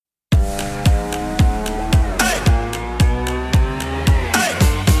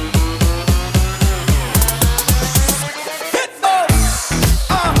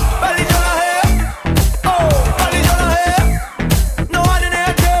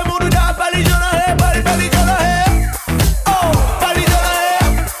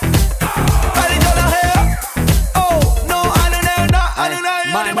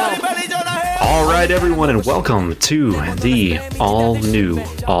everyone, and welcome to the all-new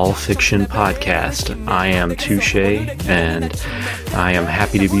AllFiction podcast. I am Touche, and I am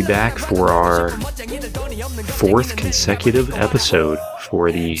happy to be back for our fourth consecutive episode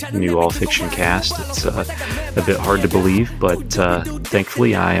for the new AllFiction cast. It's a bit hard to believe, but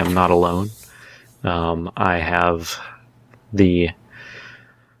thankfully I am not alone. I have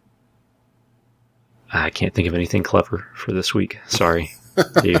I can't think of anything clever for this week. Sorry.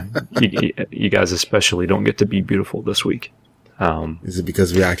 You guys especially don't get to be beautiful this week. Is it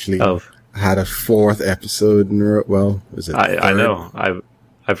because we actually had a fourth episode in a row? Well, is it? I know.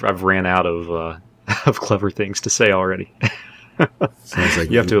 I've ran out of clever things to say already. Sounds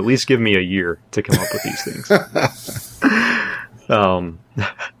like you have to at least give me a year to come up with these things.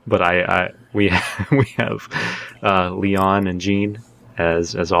 But we have Leon and Jean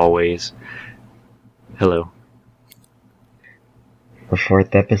as always. Hello. The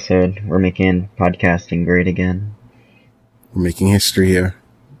fourth episode, we're making podcasting great again. We're making history here.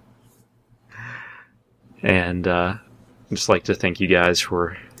 And I'd just like to thank you guys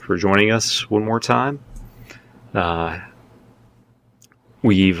for joining us one more time. This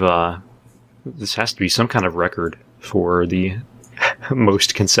has to be some kind of record for the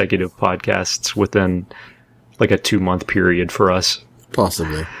most consecutive podcasts within like a 2-month period for us.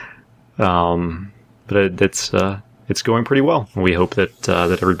 Possibly. But it's going pretty well. We hope that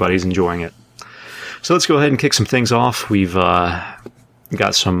everybody's enjoying it. So let's go ahead and kick some things off. We've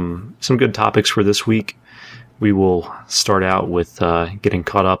got some good topics for this week. We will start out with getting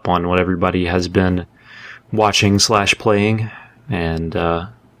caught up on what everybody has been watching / playing, and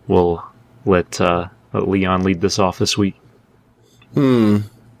we'll let Leon lead this off this week.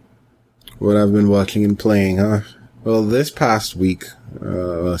 What I've been watching and playing, huh? Well, this past week,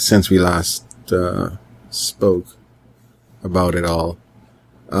 since we last spoke about it all,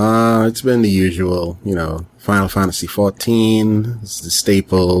 it's been the usual, Final Fantasy XIV is the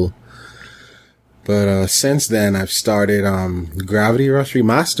staple. But since then, I've started Gravity Rush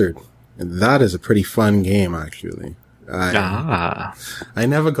Remastered, and that is a pretty fun game, actually. I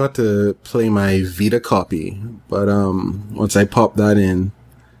never got to play my Vita copy, but once I popped that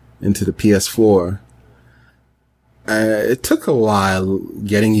into the PS4, it took a while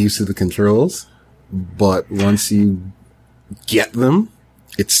getting used to the controls, but once you get them,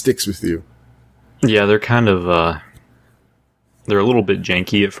 it sticks with you. Yeah, they're kind of they're a little bit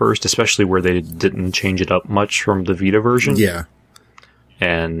janky at first, especially where they didn't change it up much from the Vita version. Yeah.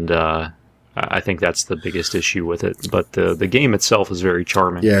 And I think that's the biggest issue with it. But the game itself is very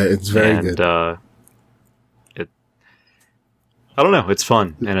charming. Yeah, it's very good. I don't know, it's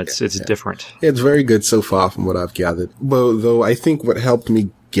fun, and it's different. It's very good so far from what I've gathered. Well, though I think what helped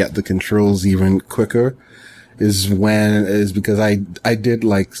me get the controls even quicker is because I did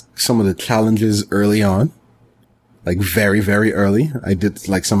like some of the challenges early on. Like very, very early. I did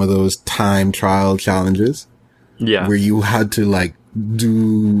like some of those time trial challenges. Yeah. Where you had to like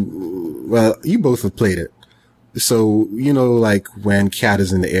well, you both have played it. So, like when Cat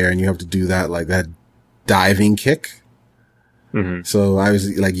is in the air and you have to do that diving kick. Mm-hmm. So I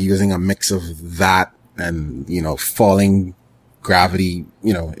was like using a mix of that and, falling gravity,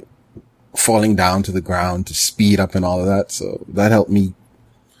 falling down to the ground to speed up and all of that. So that helped me,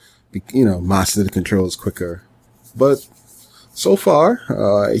 master the controls quicker. But so far,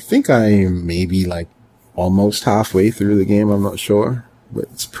 I think I'm maybe like almost halfway through the game. I'm not sure, but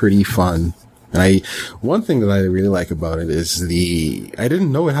it's pretty fun. And one thing that I really like about it is I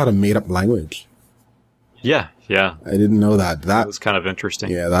didn't know it had a made up language. Yeah. I didn't know that. That was kind of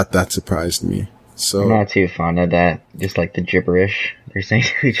interesting. Yeah, that surprised me. So I'm not too fond of that. Just like the gibberish they're saying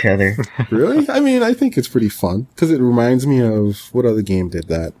to each other. Really? I mean, I think it's pretty fun because it reminds me of what other game did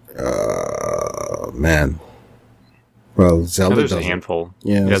that? Man. Well, Zelda There's does a handful. it.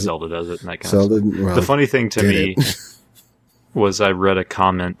 Yeah, Zelda does it and that kind Zelda, of stuff. The funny thing to me was I read a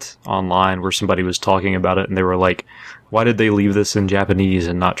comment online where somebody was talking about it and they were like, why did they leave this in Japanese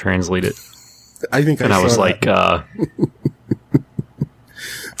and not translate it? I think I was like, ... Yeah,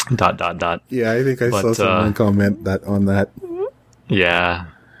 I think I saw someone comment on that. Yeah.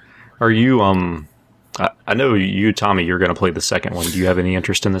 Are you, I know you, Tommy, you're going to play the second one. Do you have any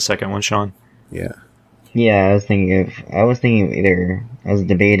interest in the second one, Sean? Yeah. Yeah, I was thinking either, I was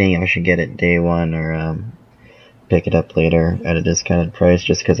debating if I should get it day one or, pick it up later at a discounted price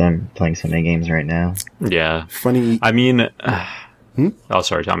just because I'm playing so many games right now. Yeah. Funny. I mean, Oh,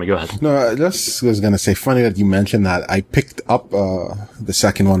 sorry, Tommy, go ahead. No, I just was going to say, funny that you mentioned that. I picked up the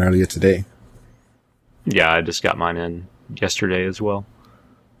second one earlier today. Yeah, I just got mine in yesterday as well.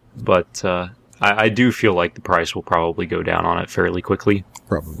 But I do feel like the price will probably go down on it fairly quickly.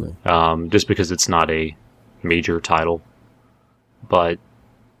 Probably. Just because it's not a major title. But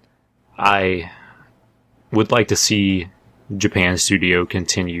I would like to see Japan Studio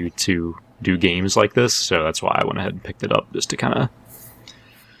continue to do games like this, so that's why I went ahead and picked it up, just to kind of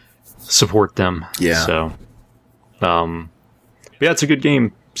support them. Yeah. So, yeah, it's a good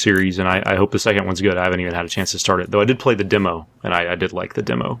game series, and I hope the second one's good. I haven't even had a chance to start it, though I did play the demo, and I did like the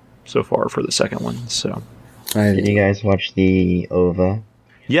demo so far for the second one. So, Did you guys watch the OVA?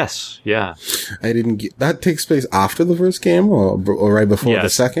 yes, yeah. I didn't get... That takes place after the first game, or right before the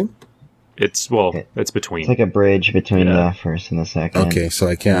second? It's between. It's like a bridge between Yeah. the first and the second. Okay, so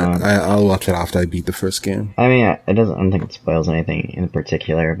I can't... I'll watch it after I beat the first game. I mean, it doesn't. I don't think it spoils anything in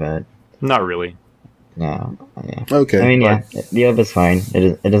particular, but Not really. no. Yeah. Okay. I mean, yeah, the OVA's fine.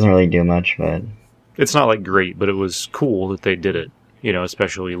 It doesn't really do much, but It's not like great, but it was cool that they did it,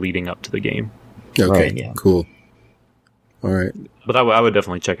 especially leading up to the game. Okay, Right, yeah. cool. All right. But I would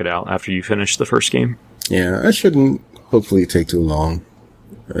definitely check it out after you finish the first game. Yeah, I shouldn't hopefully take too long,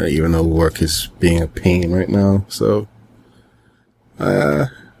 even though work is being a pain right now. So,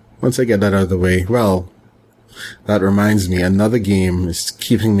 once I get that out of the way, well, that reminds me, another game is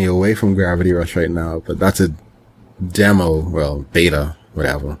keeping me away from Gravity Rush right now, but that's a demo, well, beta,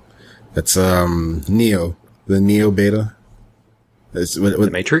 whatever. It's, Neo, the Neo beta. It's, The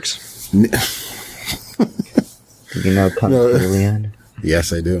Matrix? did you know Kung Fu Leon?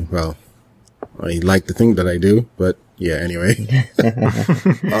 Yes, I do. Well, I like to think that I do, but yeah, anyway.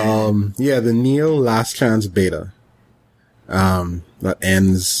 Yeah, the Neo Last Chance beta. That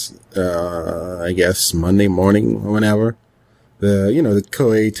ends, I guess Monday morning or whenever. The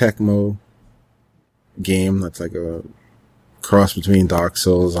Koei Tecmo game that's like a cross between Dark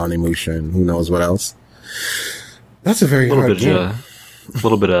Souls, Onimusha, and who knows what else. That's a very hard game. A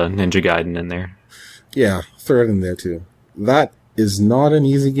little bit of Ninja Gaiden in there. Yeah, throw it in there too. That is not an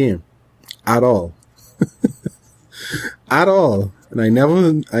easy game. At all. At all. And I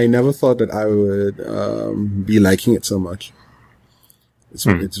never thought that I would be liking it so much. It's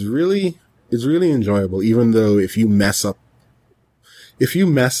really enjoyable, even though if you mess up,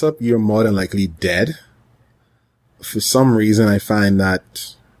 you're more than likely dead. For some reason, I find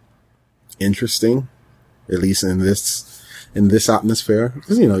that interesting, at least in this atmosphere.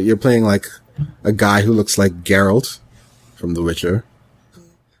 Because, you're playing like a guy who looks like Geralt from The Witcher.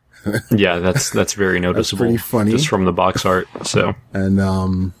 Yeah, that's very noticeable. That's pretty funny. Just from the box art. So,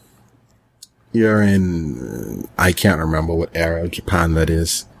 and you're in I can't remember what era of Japan that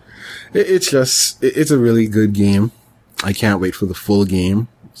is. It's a really good game. I can't wait for the full game.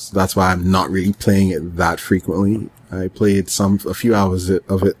 So that's why I'm not really playing it that frequently. I played a few hours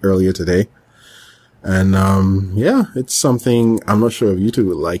of it earlier today. And, yeah, it's something, I'm not sure if you two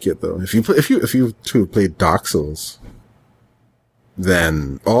would like it though. If you two played Dark Souls,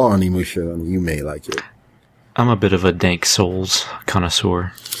 then, or Onimusha, then you may like it. I'm a bit of a Dank Souls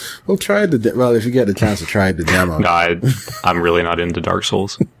connoisseur. Well, if you get the chance to try the demo. No, I'm really not into Dark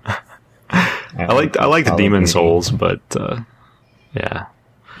Souls. I like the Demon Souls, but, yeah.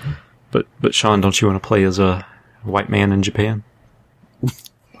 But Sean, don't you want to play as a white man in Japan?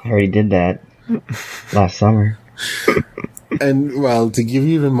 I already did that last summer. And, well, to give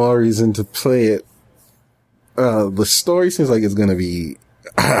you even more reason to play it, the story seems like it's gonna be,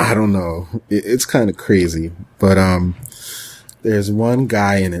 I don't know, it's kind of crazy, but, there's one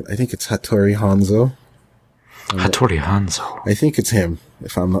guy in it, I think it's Hattori Hanzo. Hattori Hanzo. I think it's him,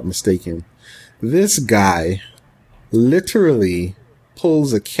 if I'm not mistaken. This guy literally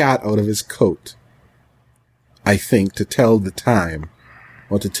pulls a cat out of his coat, I think, to tell the time.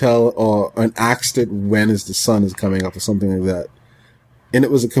 Or an asked it when the sun is coming up or something like that. And it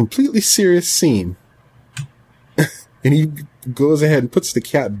was a completely serious scene. And he goes ahead and puts the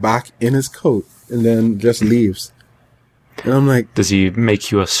cat back in his coat and then just leaves. And I'm like, does he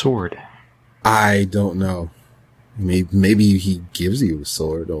make you a sword? I don't know. Maybe he gives you a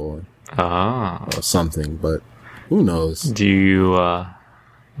sword or something, but who knows? Do you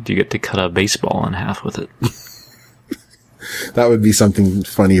get to cut a baseball in half with it? That would be something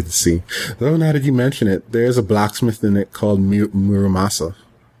funny to see. Though now that you mention it, there's a blacksmith in it called Muramasa.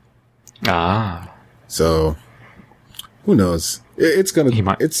 So, who knows? It's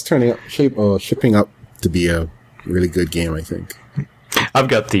shipping up to be a really good game, I think. I've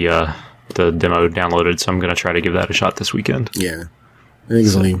got the demo downloaded, so I'm going to try to give that a shot this weekend. Yeah. I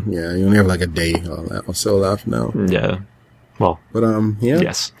think you only have like a day or so left now. Yeah. Well, but, yeah.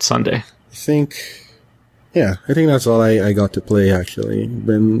 Yes, Sunday. I think that's all I got to play, actually.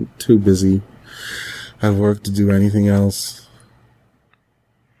 Been too busy. I've worked to do anything else.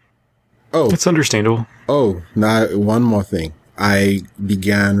 Oh, It's understandable. oh, now one more thing. I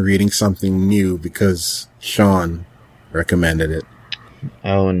began reading something new because Sean recommended it.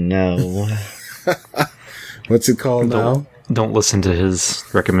 Oh no. What's it called now? Don't listen to his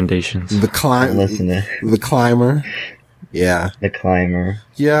recommendations. The climb. Listen to The Climber. Yeah. The Climber.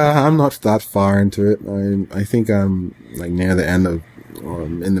 Yeah, I'm not that far into it. I think I'm like near the end of,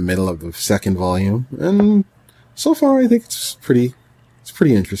 in the middle of the second volume, and so far I think it's pretty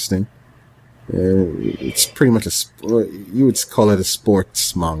interesting. It's pretty much you would call it a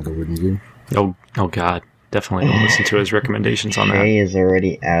sports manga, wouldn't you? Oh God. Definitely don't listen to his recommendations on that. Jay is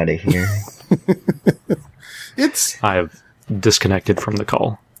already out of here. I have disconnected from the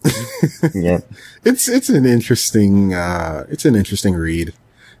call. Yep. It's an interesting read.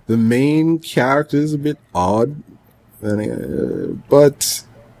 The main character is a bit odd, but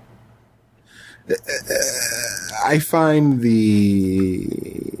I find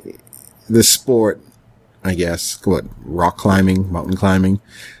the sport, I guess, rock climbing, mountain climbing,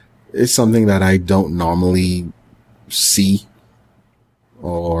 is something that I don't normally see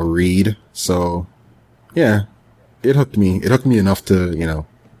or read. So, yeah, it hooked me. It hooked me enough to,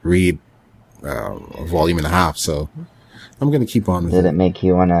 read a volume and a half. So, I'm going to keep on with Did it make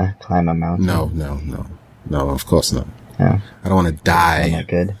you want to climb a mountain? No, of course not. Oh. I don't want to die. Not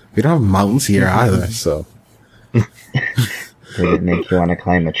good. We don't have mountains here either, so. Did it make you want to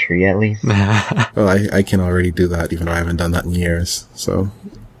climb a tree at least? Well, I can already do that, even though I haven't done that in years, so.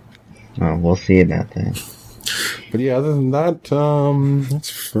 Oh, we'll see about that. But yeah, other than that,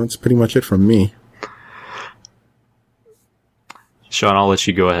 that's pretty much it from me. Sean, I'll let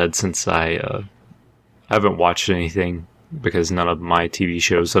you go ahead since I haven't watched anything because none of my TV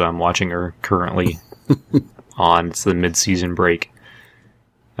shows that I'm watching are currently on. It's the mid-season break.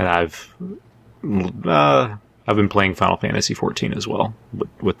 And I've been playing Final Fantasy XIV as well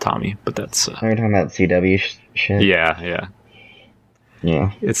with Tommy, but that's... Are you talking about CW shit? Yeah.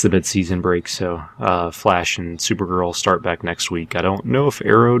 Yeah. It's the mid-season break, so Flash and Supergirl start back next week. I don't know if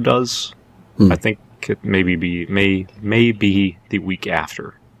Arrow does. I think it may be the week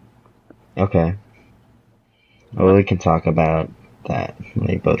after. Okay. Well, we can talk about that when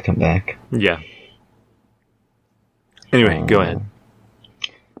they both come back. Yeah. Anyway, go ahead.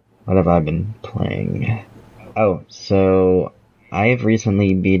 What have I been playing? Oh, so I've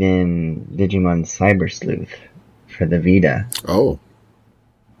recently beaten Digimon Cyber Sleuth for the Vita. Oh.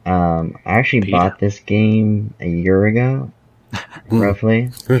 I actually bought this game a year ago,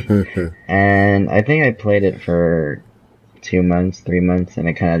 roughly. And I think I played it for 2 months, 3 months, and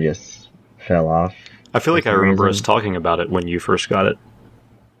it kind of just fell off. I feel like I remember us talking about it when you first got it.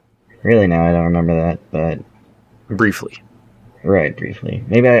 Really, now I don't remember that, but... Briefly. Right, briefly.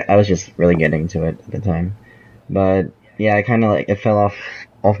 Maybe I was just really getting to it at the time. But, yeah, I kind of it fell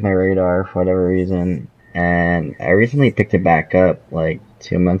off my radar for whatever reason. And I recently picked it back up,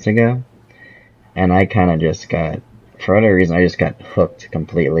 2 months ago. And I kind of just for whatever reason, I just got hooked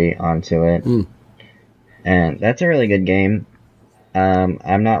completely onto it. And that's a really good game.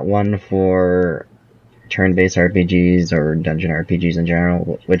 I'm not one for turn-based RPGs or dungeon RPGs in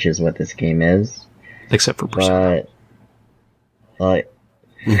general, which is what this game is. Except for Persona. But,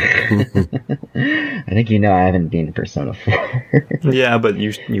 I think I haven't been Persona 4. Yeah, but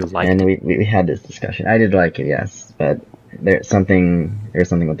you liked it. And we had this discussion. I did like it, yes, but there's something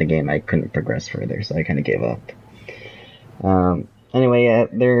with the game I couldn't progress further, so I kind of gave up. Anyway, yeah,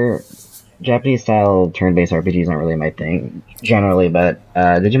 they're Japanese-style turn-based RPGs aren't really my thing, generally, but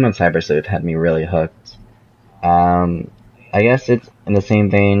Digimon Cyber Sleuth had me really hooked. I guess it's in the same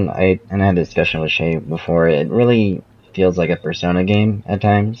vein, I had a discussion with Shay before, it really feels like a Persona game at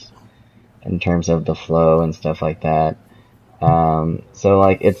times, in terms of the flow and stuff like that. So,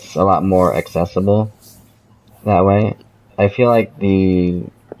 it's a lot more accessible that way. I feel like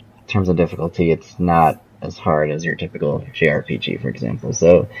in terms of difficulty, it's not as hard as your typical JRPG, for example.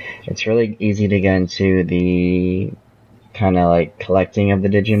 So it's really easy to get into the kind of collecting of the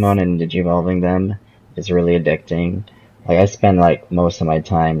Digimon and digivolving them is really addicting. I spend most of my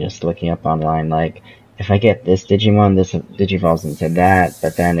time just looking up online, if I get this Digimon, this digivolves into that,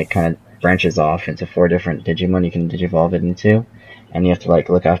 but then it kind of branches off into 4 different Digimon you can digivolve it into, and you have to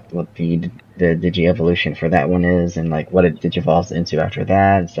look up what the digi-evolution for that one is, and what it digivolves into after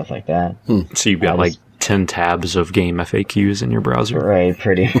that, and stuff like that. So you've got 10 tabs of game FAQs in your browser? Right,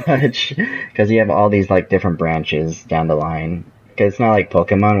 pretty much. Because you have all these different branches down the line. Because it's not like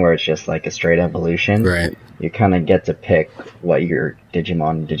Pokemon where it's just a straight evolution. Right. You kind of get to pick what your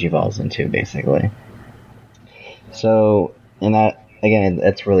Digimon digivolves into, basically. So, and that, again,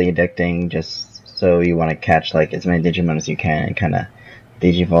 that's really addicting, just so you want to catch as many Digimon as you can and kind of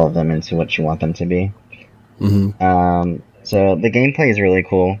digivolve them into what you want them to be. Mm-hmm. So the gameplay is really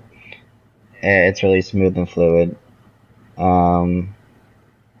cool. It's really smooth and fluid.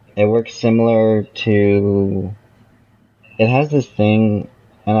 It works similar to... It has this thing,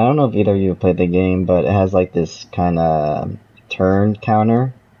 and I don't know if either of you have played the game, but it has like this kind of turn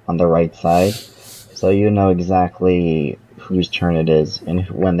counter on the right side. So you know exactly whose turn it is and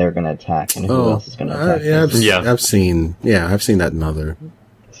when they're going to attack and who else is going to attack. I've seen that in other.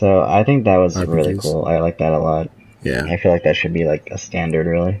 So I think that was RPGs. really cool. I like that a lot. Yeah. I feel like that should be like a standard,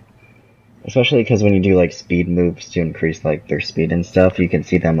 really. Especially because when you do like speed moves to increase like their speed and stuff, you can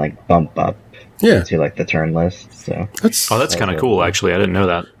see them like bump up to like the turn list. So that's kind of cool. Actually, I didn't know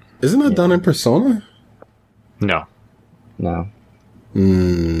that. Isn't that done in Persona? No.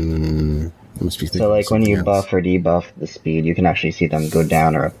 Must be so like when you buff or debuff the speed, you can actually see them go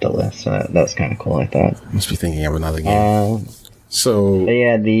down or up the list. So that was kind of cool, I thought. Must be thinking of another game. But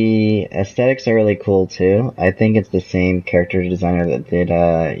yeah, the aesthetics are really cool too. I think it's the same character designer that did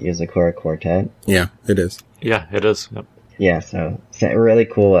Yuzakura Quartet. Yeah, it is. Yeah, it is. Yep. Yeah, so really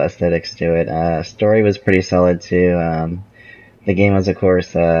cool aesthetics to it. Story was pretty solid too. The game was, of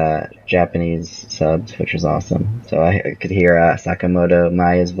course, Japanese subbed, which was awesome. So I could hear Sakamoto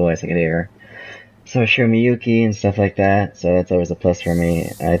Maya's voice. I could hear Soshiro Miyuki and stuff like that. So that's always a plus for me.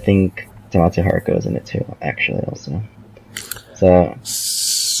 I think Tomatsu Haruko's in it too, actually, also.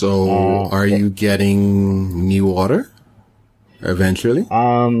 So are you getting New Order eventually?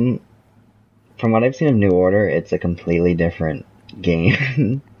 From what I've seen of New Order, it's a completely different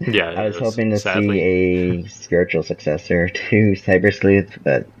game. Yeah, I was hoping to see a spiritual successor to Cyber Sleuth,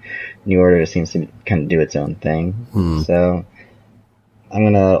 but New Order seems to kind of do its own thing. So I'm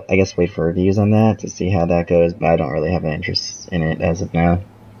gonna, I guess, wait for reviews on that to see how that goes, but I don't really have an interest in it as of now.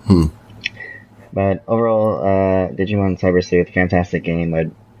 But overall, Digimon Cyber Sleuth, fantastic game. I'd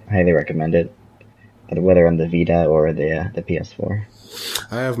highly recommend it, whether on the Vita or the PS4.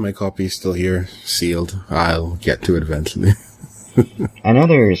 I have my copy still here, sealed. I'll get to it eventually. I know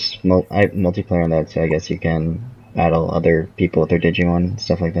there's multiplayer in that, so I guess you can battle other people with their Digimon,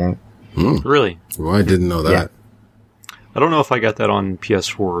 stuff like that. Really? Well, I didn't know that. Yeah. I don't know if I got that on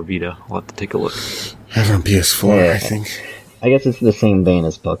PS4 or Vita. I'll have to take a look. I have it on PS4, I think. I guess it's the same vein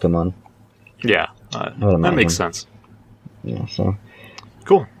as Pokemon. Yeah, that makes sense. Yeah, so...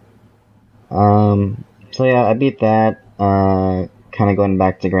 Cool. So yeah, I beat that. Kind of going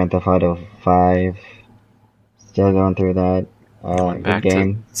back to Grand Theft Auto 5. Still going through that. Going back good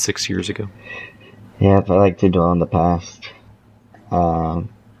game. to 6 years ago. Yeah, I like to dwell in the past. Yeah,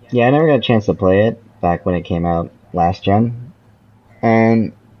 I never got a chance to play it back when it came out last gen.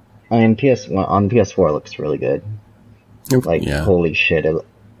 And I mean, on PS4 it looks really good. Like, holy shit.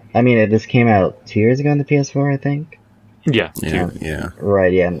 This came out 2 years ago on the PS4, I think. Yeah.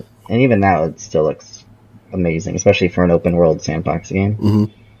 Right, yeah. And even now it still looks amazing, especially for an open world sandbox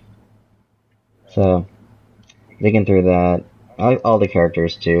game. So, digging through that. I like all the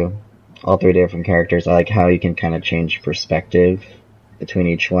characters too. All 3 different characters. I like how you can kind of change perspective between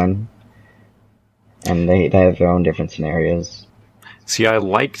each one. And they have their own different scenarios. See, I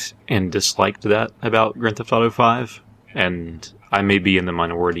liked and disliked that about Grand Theft Auto 5. And I may be in the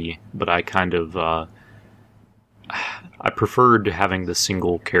minority, but I kind of... I preferred having the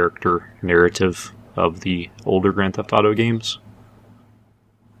single character narrative of the older Grand Theft Auto games.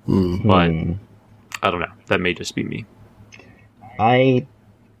 But I don't know. That may just be me. I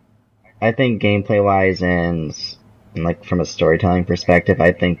think gameplay wise and like from a storytelling perspective,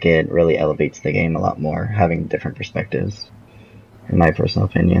 I think it really elevates the game a lot more, having different perspectives, in my personal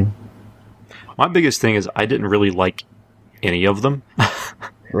opinion. My biggest thing is I didn't really like any of them.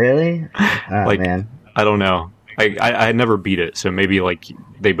 Really? Oh, man. I don't know. I never beat it, so maybe like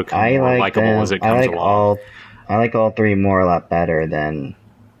they become more likable as it comes along. I like all 3 more a lot better than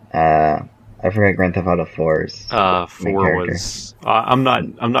I forget Grand Theft Auto 4's 4 was I'm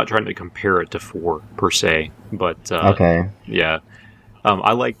not trying to compare it to 4 per se, but okay. Yeah.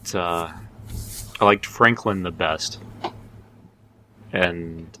 I liked Franklin the best.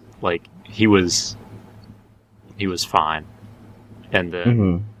 And like he was fine. And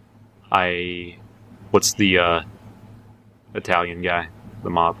then what's the Italian guy, the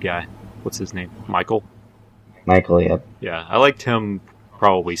mob guy? What's his name? Michael? Michael, yep. Yeah, I liked him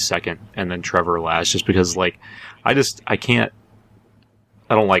probably second, and then Trevor last, just because, like, I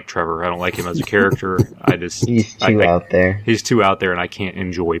don't like Trevor. I don't like him as a character. He's too out there. He's too out there, and I can't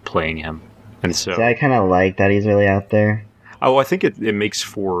enjoy playing him. And so I kind of like that he's really out there. Oh, I think it makes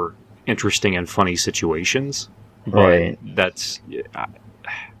for interesting and funny situations. But right. That's...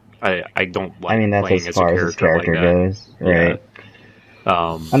 I don't like that's playing as far as a as his character like goes. Right.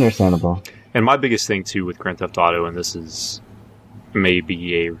 Understandable. And my biggest thing too with Grand Theft Auto, and this is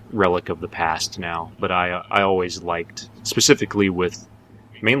maybe a relic of the past now, but I always liked, specifically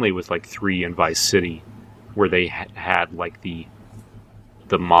mainly with like 3 and Vice City, where they had like the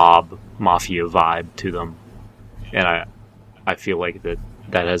mafia vibe to them, and I feel like that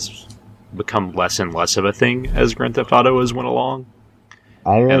has become less and less of a thing as Grand Theft Auto has went along.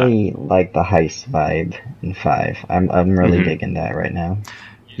 I really like the heist vibe in 5. I'm really digging that right now.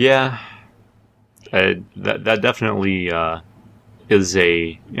 Yeah, that definitely is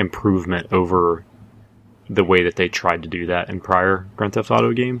a improvement over the way that they tried to do that in prior Grand Theft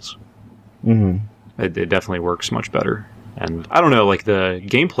Auto games. Mm-hmm. It definitely works much better. And I don't know, like the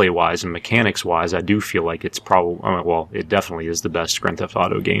gameplay-wise and mechanics-wise, I do feel like it's it definitely is the best Grand Theft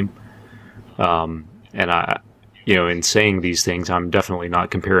Auto game. And in saying these things, I'm definitely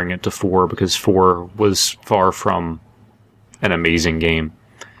not comparing it to 4, because 4 was far from an amazing game.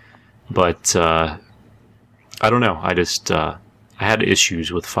 But I don't know. I just I had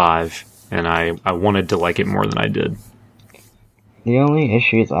issues with 5, and I wanted to like it more than I did. The only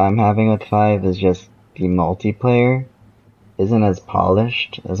issues I'm having with 5 is just the multiplayer isn't as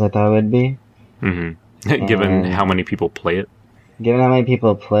polished as I thought it would be. Mm-hmm. Given how many people play it. Given how many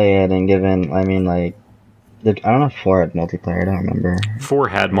people play it, and given, I don't know if 4 had multiplayer, I don't remember. 4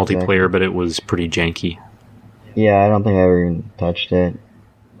 had multiplayer, but it was pretty janky. Yeah, I don't think I ever touched it.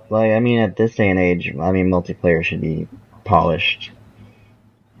 At this day and age, multiplayer should be polished.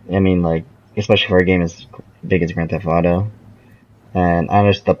 Especially for a game as big as Grand Theft Auto. And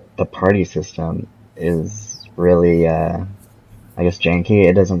the party system is really, janky.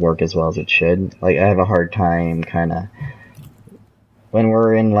 It doesn't work as well as it should. I have a hard time when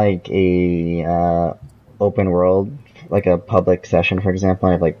we're in a open world, like a public session, for example,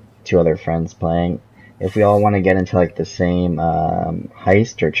 I have 2 other friends playing. If we all want to get into the same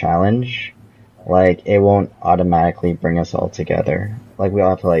heist or challenge, it won't automatically bring us all together. We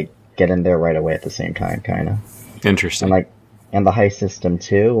all have to get in there right away at the same time, kind of. Interesting. And the heist system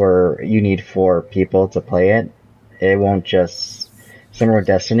too, where you need 4 people to play it. It won't just, similar with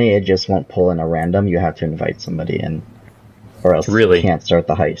Destiny, it just won't pull in a random. You have to invite somebody in, or else you can't start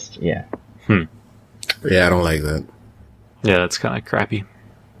the heist. Yeah. Yeah, I don't like that. Yeah, that's kind of crappy.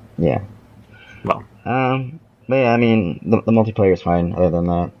 Yeah. Well. But yeah, the multiplayer is fine. Other than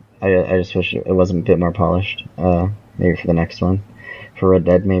that, I just wish it was a bit more polished. Maybe for the next one, for Red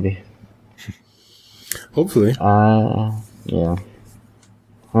Dead, maybe. Hopefully. Yeah.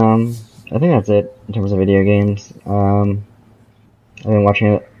 I think that's it in terms of video games. I've been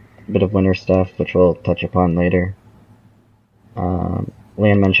watching a bit of winter stuff, which we'll touch upon later.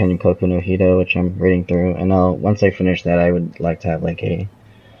 Leon mentioned Koku no Hito, which I'm reading through, and once I finish that, I would like to have a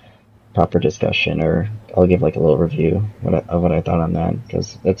proper discussion, or I'll give a little review of what I thought on that,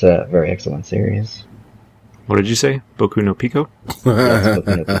 because it's a very excellent series. What did you say? Boku no Pico? Yes,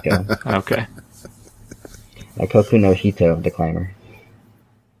 Koku no Pico. Okay. Koku no Hito, the climber.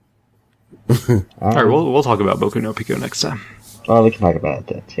 Alright, we'll talk about Boku no Pico next time. Well, we can talk about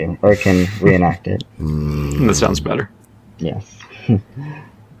that too, or can reenact it. That sounds better. Yes.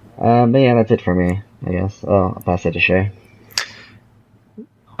 But yeah, that's it for me, I guess. I'll pass it to Shay.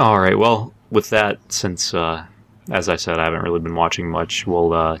 Alright, well, with that, since, as I said, I haven't really been watching much,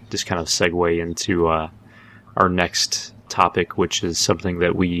 we'll just kind of segue into our next topic, which is something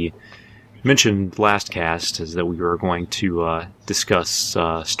that we mentioned last cast, is that we were going to discuss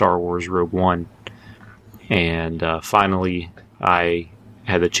Star Wars Rogue One. And finally, I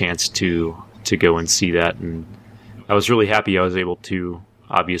had the chance to go and see that, and I was really happy I was able to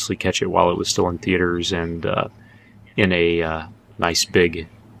obviously catch it while it was still in theaters, and in a nice big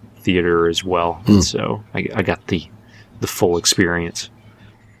theater as well. And so I got the full experience.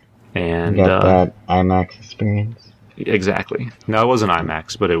 And you got that IMAX experience? Exactly. No, it wasn't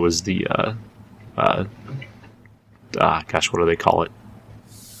IMAX, but it was the what do they call it?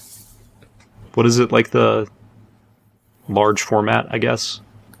 What is it, the large format, I guess?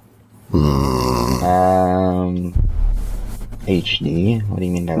 HD? What do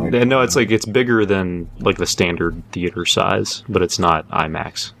you mean by large? No, it's bigger than the standard theater size, but it's not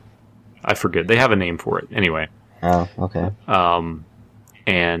IMAX. I forget. They have a name for it. Anyway. Oh, okay.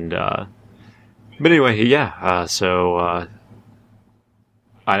 But anyway, yeah. So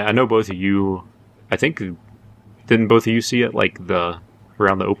I know both of you. I think didn't both of you see it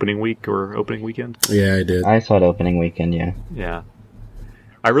around the opening week or opening weekend? Yeah, I did. I saw it opening weekend. Yeah. Yeah.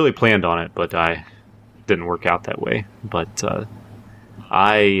 I really planned on it, but I didn't work out that way. But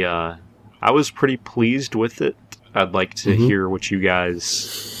I was pretty pleased with it. I'd like to hear what you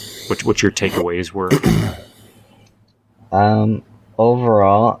guys, what your takeaways were.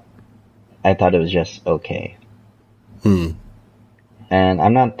 overall, I thought it was just okay. And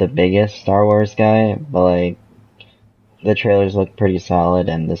I'm not the biggest Star Wars guy, but like the trailers look pretty solid,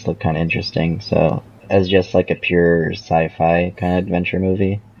 and this looked kind of interesting. So, as just like a pure sci-fi kind of adventure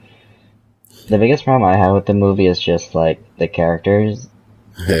movie, the biggest problem I have with the movie is just like the characters.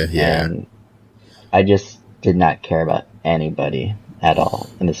 Yeah. And I just did not care about anybody at all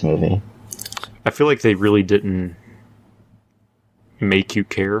in this movie. I feel like they really didn't make you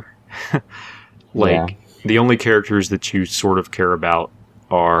care. The only characters that you sort of care about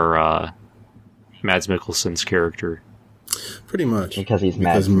are Mads Mikkelsen's character. Pretty much. Because he's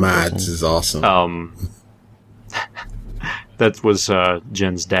Mads. Because Mads is awesome. That was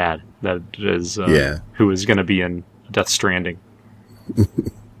Jen's dad. That is who is going to be in Death Stranding.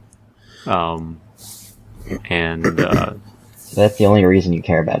 And that's the only reason you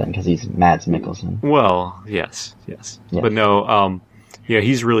care about him, because he's Mads Mikkelsen. Well, yes. But no,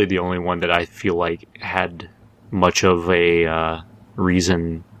 he's really the only one that I feel like had much of a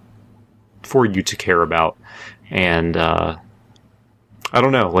reason for you to care about. And I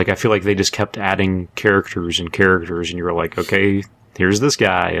don't know, like I feel like they just kept adding characters, and you were like, okay, here's this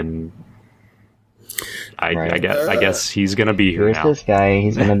guy, and I guess he's gonna be here now. Here's this guy,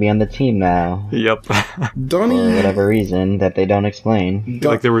 he's gonna be on the team now. Yep. Donnie, for whatever reason that they don't explain.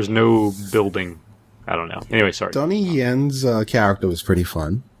 Like there was no building. I don't know. Anyway, sorry. Donnie Yen's character was pretty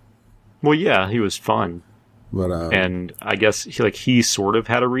fun. Well, yeah, he was fun. But and I guess he sort of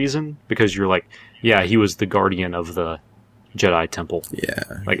had a reason, because you're like, yeah, he was the guardian of the Jedi Temple. Yeah.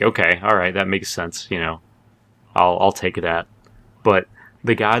 Like, okay, all right, that makes sense. I'll take that. But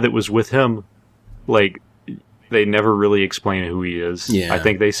the guy that was with him, like, they never really explain who he is. Yeah. I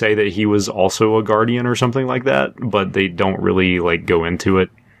think they say that he was also a guardian or something like that, but they don't really like go into it.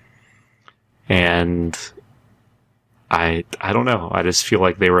 And I don't know. I just feel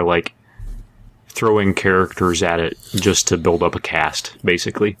like they were like throwing characters at it just to build up a cast,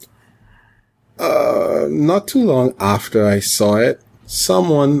 basically. Not too long after I saw it,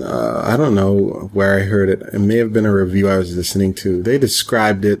 someone, I don't know where I heard it. It may have been a review I was listening to. They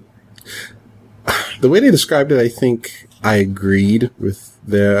described it. The way they described it, I think I agreed with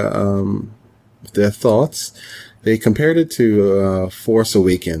their thoughts. They compared it to Force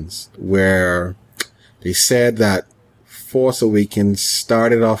Awakens, where they said that Force Awakens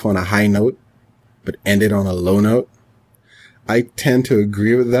started off on a high note, but ended on a low note. I tend to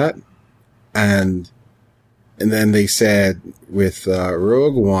agree with that. And then they said with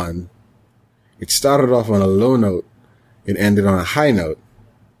Rogue One, it started off on a low note, it ended on a high note.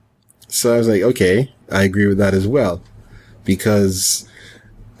 So I was like, okay, I agree with that as well. Because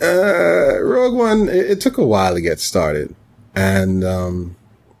Rogue One, it took a while to get started. And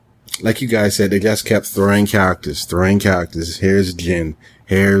like you guys said, they just kept throwing characters. Here's Jin.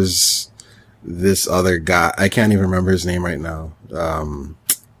 Here's this other guy. I can't even remember his name right now.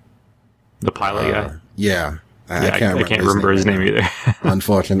 The pilot guy? Yeah. I can't remember his name either.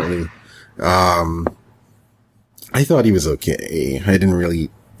 Unfortunately. I thought he was okay. I didn't really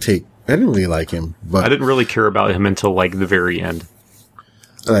like him, but I didn't really care about him until like the very end.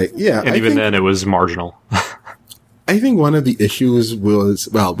 Like, yeah. And even then it was marginal. I think one of the issues was,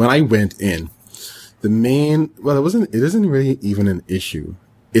 well, when I went in, it isn't really even an issue.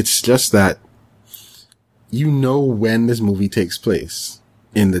 It's just that you know when this movie takes place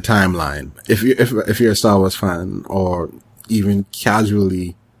in the timeline. If you're a Star Wars fan, or even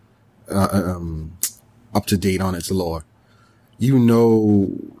casually up to date on its lore, you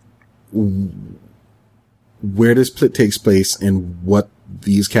know where this takes place and what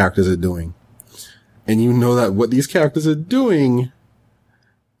these characters are doing. And you know that what these characters are doing,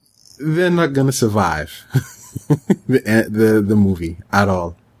 they're not gonna survive the movie at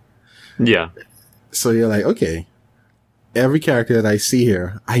all. Yeah. So you're like, okay, every character that I see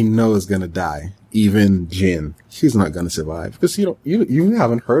here, I know is gonna die. Even Jin, she's not gonna survive, because you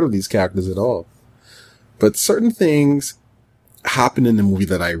haven't heard of these characters at all. But certain things happened in the movie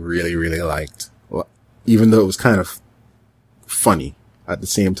that I really, really liked, even though it was kind of funny at the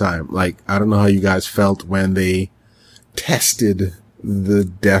same time. Like, I don't know how you guys felt when they tested the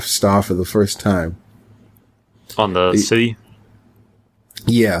Death Star for the first time. On the city?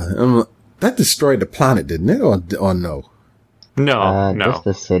 Yeah. That destroyed the planet, didn't it? Or no? No. Just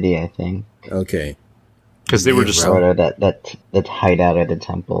the city, I think. Okay. Because they were just... Sort of that hideout at the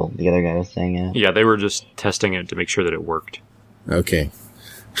temple, the other guy was saying it. Yeah, they were just testing it to make sure that it worked. Okay.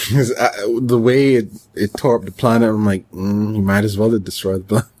 The way it tore up the planet, I'm like, you might as well have destroyed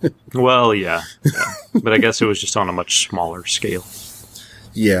the planet. Well, yeah. But I guess it was just on a much smaller scale.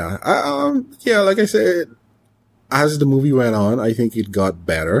 Yeah. Yeah, like I said, as the movie went on, I think it got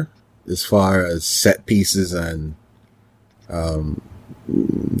better as far as set pieces and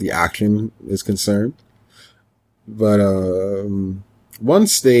the action is concerned. But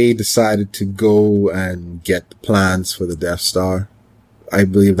once they decided to go and get the plans for the Death Star, I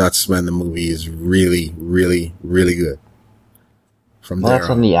believe that's when the movie is really, really, really good. From there That's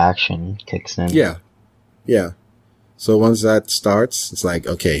when on. the action kicks in. Yeah. Yeah. So once that starts, it's like,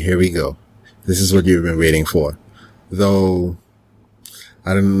 okay, here we go. This is what you've been waiting for. Though,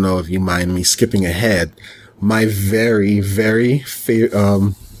 I don't know if you mind me skipping ahead. My very, very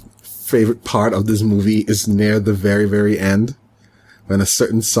favorite part of this movie is near the very, very end. When a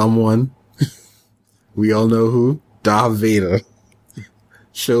certain someone, we all know who, Darth Vader,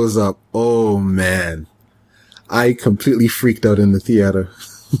 shows up. Oh man. I completely freaked out in the theater.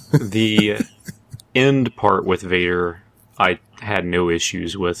 The end part with Vader, I had no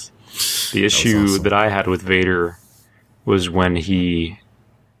issues with. The issue awesome. that I had with Vader was when he,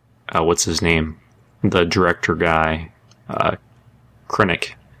 what's his name? The director guy,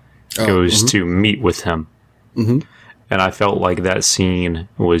 Krennic, goes to meet with him. Mm-hmm. And I felt like that scene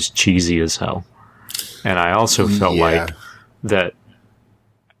was cheesy as hell. And I also felt like that,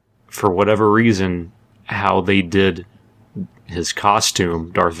 for whatever reason, how they did his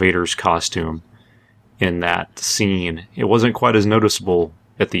costume, Darth Vader's costume, in that scene, it wasn't quite as noticeable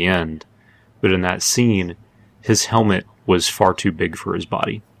at the end, but in that scene, his helmet was far too big for his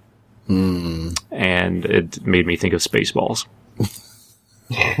body. And it made me think of Spaceballs.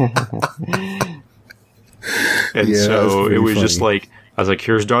 And so it was just like, I was like,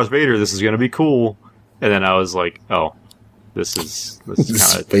 here's Darth Vader, this is going to be cool. And then I was like, oh, this is kind of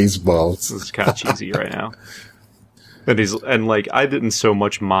Spaceballs. This is kind of cheesy right now. And like, I didn't so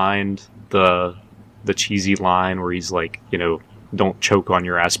much mind the cheesy line where he's like, you know, don't choke on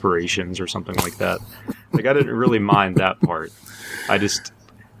your aspirations or something like that. Like, I didn't really mind that part. I just,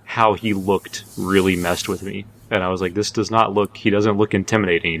 how he looked really messed with me. And I was like, this does not look, he doesn't look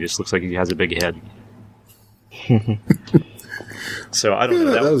intimidating. He just looks like he has a big head. So I don't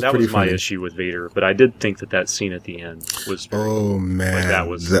know. That was my issue with Vader, but I did think that scene at the end was very cool. Man, like,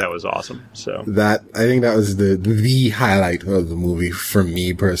 that was awesome. So I think that was the highlight of the movie for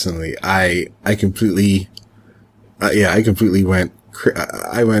me personally. I completely went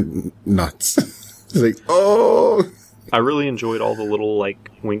nuts. It's like, oh, I really enjoyed all the little like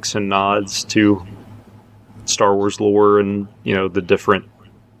winks and nods to Star Wars lore and, you know, the different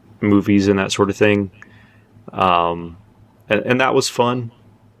movies and that sort of thing. And that was fun.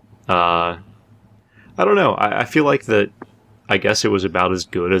 I don't know. I feel like that, I guess it was about as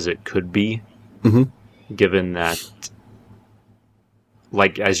good as it could be, given that,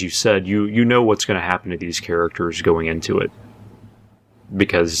 like, as you said, you know what's going to happen to these characters going into it,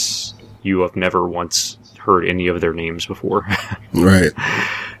 because you have never once heard any of their names before. Right.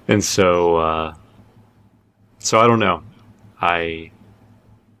 And so I don't know.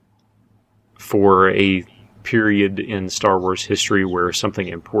 For a period in Star Wars history where something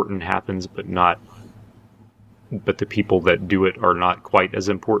important happens, but the people that do it are not quite as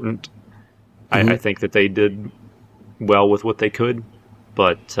important, I think that they did well with what they could.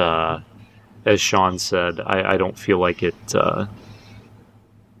 But as Sean said, I don't feel like it,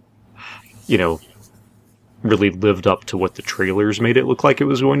 really lived up to what the trailers made it look like it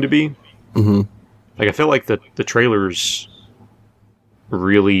was going to be. Mm-hmm. Like, I feel like the trailers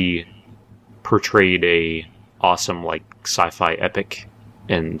really portrayed a awesome, like, sci-fi epic,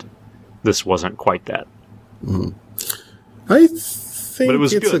 and this wasn't quite that. Mm-hmm. I think, but it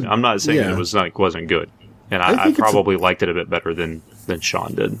was good. I'm not saying it wasn't good, and I probably liked it a bit better than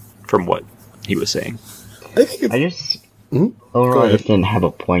Sean did, from what he was saying. Overall, I just didn't have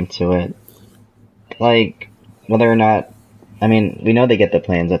a point to it. Like, whether or not, I mean, we know they get the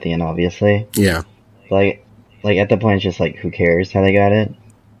plans at the end, obviously. Yeah. Like at the point, it's just like, who cares how they got it?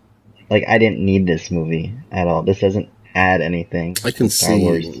 Like, I didn't need this movie at all. This doesn't add anything to the Star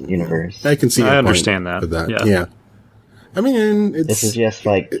Wars universe. I can see. I understand that. Yeah. I mean, this is just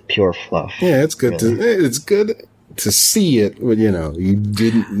like pure fluff. Yeah, it's good to see it, but you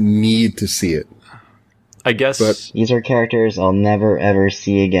didn't need to see it. I guess. But these are characters I'll never ever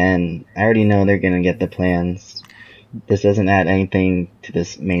see again. I already know they're gonna get the plans. This doesn't add anything to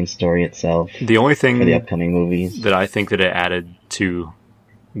this main story itself. The only thing for the upcoming movies that I think that it added to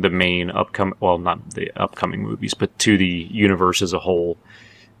the main upcoming, well, not the upcoming movies, but to the universe as a whole,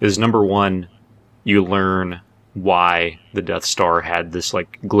 is number one, you learn why the Death Star had this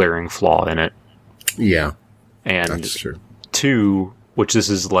like glaring flaw in it. Yeah, and that's true. Two, which this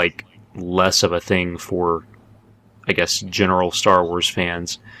is like less of a thing for, I guess, general Star Wars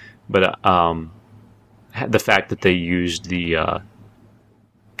fans, but the fact that they used the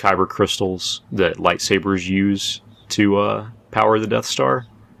kyber crystals that lightsabers use to power the Death Star,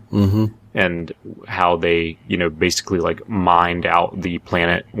 and how they, basically like mined out the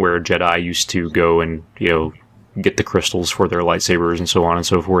planet where Jedi used to go and get the crystals for their lightsabers and so on and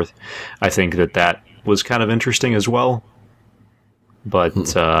so forth. I think that was kind of interesting as well. But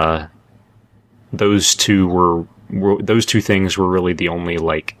those two things were really the only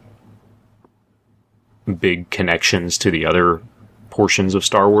like big connections to the other portions of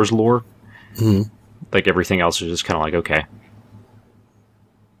Star Wars lore. Like everything else is just kind of like, okay.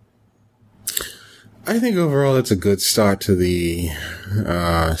 I think overall it's a good start to the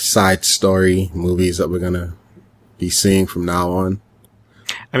side story movies that we're gonna be seeing from now on.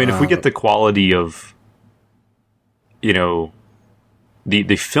 I mean, if we get the quality of, the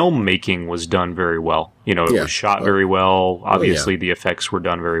filmmaking was done very well. It was shot very well. Obviously, the effects were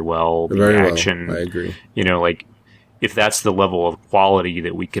done very well. The very action, well. I agree. Like if that's the level of quality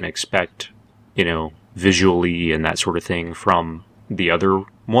that we can expect, visually and that sort of thing from the other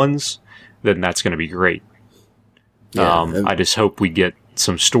ones, then that's going to be great. I just hope we get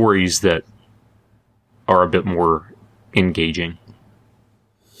some stories that are a bit more engaging.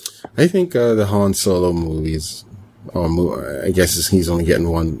 I think the Han Solo movies, I guess he's only getting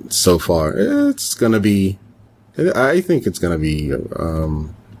one so far. It's going to be, I think it's going to be,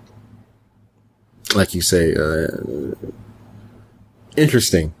 like you say,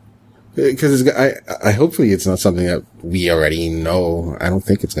 interesting. Because hopefully it's not something that we already know. I don't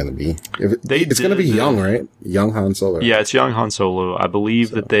think it's going to be. It's going to be young, right? Young Han Solo. Yeah, it's young Han Solo. I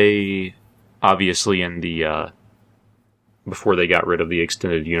believe that they, obviously in the, before they got rid of the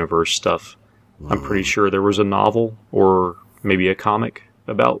extended universe stuff, I'm pretty sure there was a novel or maybe a comic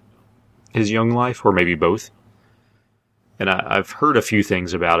about his young life, or maybe both. And I've heard a few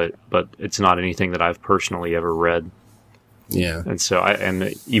things about it, but it's not anything that I've personally ever read. Yeah. And so,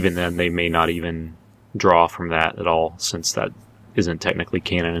 and even then, they may not even draw from that at all, since that isn't technically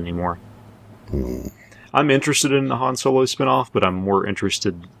canon anymore. I'm interested in the Han Solo spinoff, but I'm more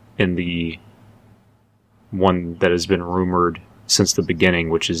interested in the one that has been rumored since the beginning,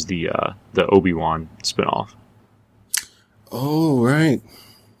 which is the Obi-Wan spinoff. Oh, right.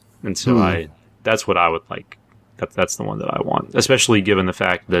 And so that's what I would like. That's the one that I want, especially given the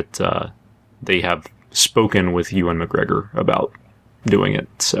fact that they have spoken with Ewan McGregor about doing it.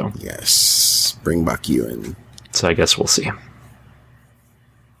 So yes, bring back Ewan. So I guess we'll see.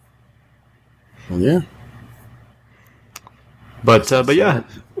 Well, yeah. But yeah,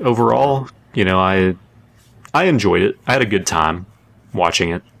 overall, I enjoyed it. I had a good time watching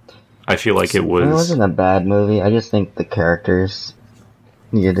it. I feel like it was... It wasn't a bad movie. I just think the characters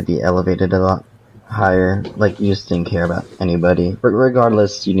needed to be elevated a lot higher. Like, you just didn't care about anybody.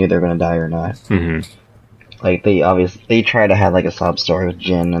 Regardless, you knew they were going to die or not. Mm-hmm. Like, they tried to have, like, a sob story with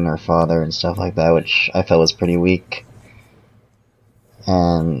Jin and her father and stuff like that, which I felt was pretty weak.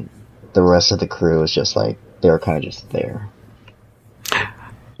 And the rest of the crew was just, like, they were kind of just there.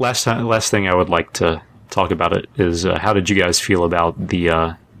 Last thing I would like to talk about it is, how did you guys feel about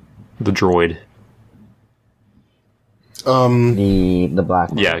the droid? The black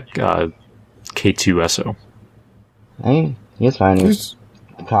one. Yeah, K2SO. Hey, he was fine. He was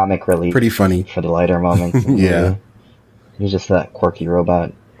comic relief. Pretty funny. For the lighter moments. Yeah. He was just that quirky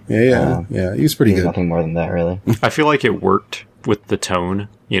robot. Yeah. He was pretty good. Nothing more than that, really. I feel like it worked with the tone.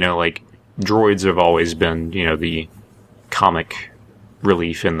 Like, droids have always been, the comic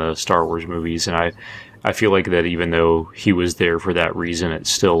relief in the Star Wars movies, and I feel like that even though he was there for that reason, it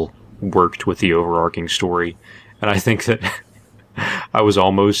still worked with the overarching story. And I think that I was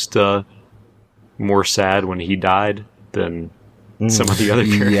almost more sad when he died than some of the other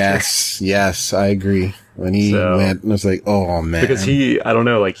characters. Yes, I agree. When he went, I was like, oh man. Because I don't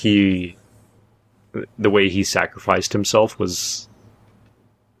know, like the way he sacrificed himself was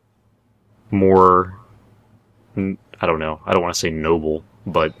more, I don't know, I don't want to say noble,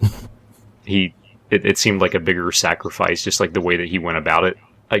 but it seemed like a bigger sacrifice, just like the way that he went about it,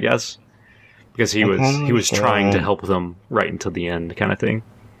 I guess. Because he was trying to help them right until the end, kind of thing.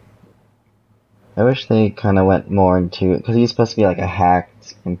 I wish they kind of went more into it, because he's supposed to be like a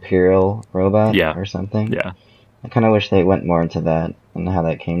hacked Imperial robot or something. Yeah. I kind of wish they went more into that and how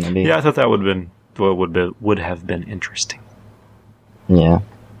that came to be. Yeah, I thought that would have been interesting. Yeah.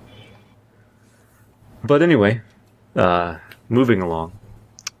 But anyway, moving along.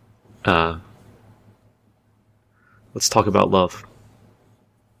 Let's talk about love.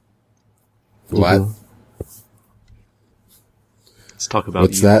 What? Let's talk about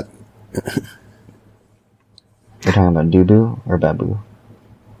What's that? We're talking about doo-doo or babu?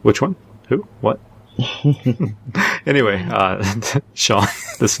 Which one? Who? What? Anyway, Sean,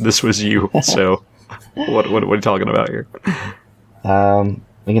 this was you. So, what are you talking about here?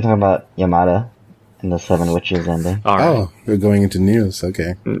 We can talk about Yamada and the Seven Witches ending. All right. Oh, we're going into news.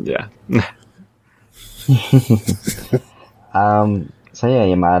 Okay. Yeah. So yeah,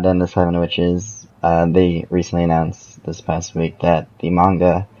 Yamada and the Seven Witches, they recently announced this past week that the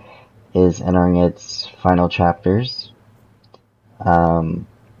manga is entering its final chapters.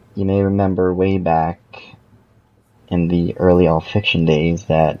 You may remember way back in the early AllFiction days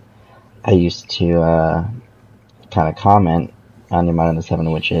that I used to kind of comment on Yamada and the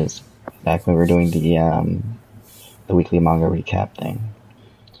Seven Witches back when we were doing the weekly manga recap thing.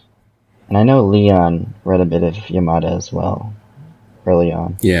 And I know Leon read a bit of Yamada as well, early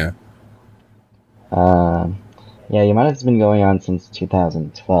on. Yeah. Yeah, Yamada's been going on since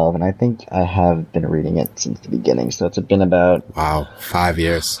 2012, and I think I have been reading it since the beginning, so it's been about... Wow, 5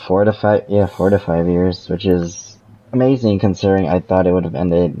 years. 4 to 5 years, which is amazing considering I thought it would have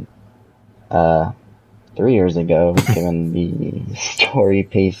ended 3 years ago, given the story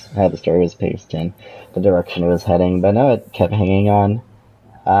pace, how the story was paced and the direction it was heading, but no, it kept hanging on.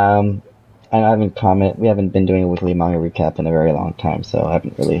 We haven't been doing a weekly manga recap in a very long time, so I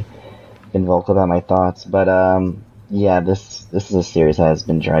haven't really been vocal about my thoughts, but yeah, this is a series that has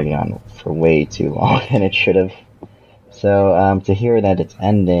been dragging on for way too long, and it should have. So to hear that it's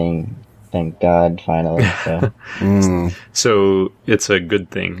ending, thank God, finally. So, So it's a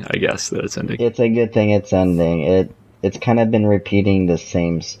good thing, I guess, that it's ending. it's a good thing it's ending. It's kind of been repeating the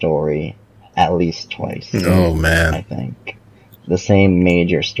same story at least twice. Oh, I man. think the same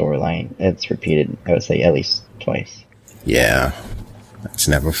major storyline. It's repeated, I would say, at least twice. Yeah. That's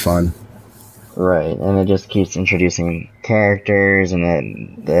never fun. Right, and it just keeps introducing characters, and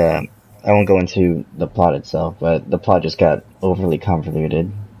then I won't go into the plot itself, but the plot just got overly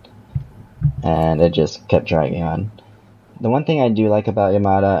convoluted, and it just kept dragging on. The one thing I do like about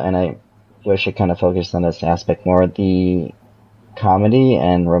Yamada, and I wish it kind of focused on this aspect more, the comedy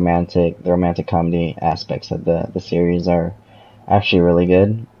and the romantic comedy aspects of the series are actually really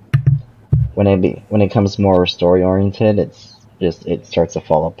good. When it comes more story oriented, it starts to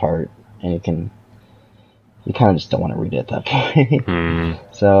fall apart, and you kind of just don't want to read it at that point.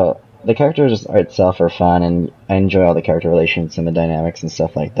 So the characters itself are fun, and I enjoy all the character relations and the dynamics and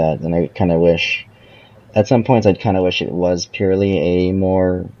stuff like that. And I kind of wish, at some points, I'd kind of wish it was purely a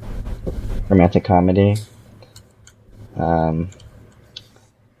more romantic comedy. So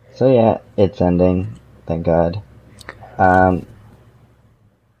yeah, it's ending. Thank God. I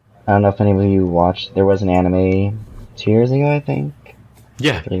don't know if any of you watched. There was an anime 2 years ago, I think.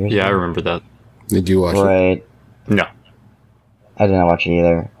 Yeah, I remember that. Did you watch it? Right. No. I did not watch it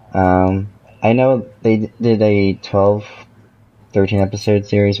either. I know they did a 13 episode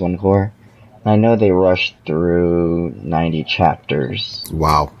series, one core. I know they rushed through 90 chapters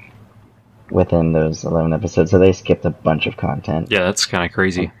Wow. within those 11 episodes, so they skipped a bunch of content. Yeah, that's kind of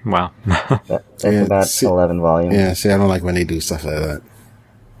crazy. Wow. That's Yeah, about 11 volumes. Yeah, see, I don't like when they do stuff like that.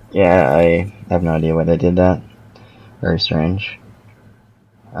 Yeah, I have no idea why they did that. Very strange.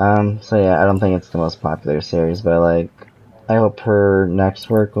 So yeah, I don't think it's the most popular series, but I hope her next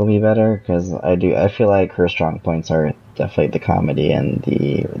work will be better, because I feel like her strong points are definitely the comedy and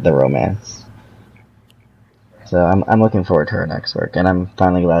the romance. So I'm looking forward to her next work, and I'm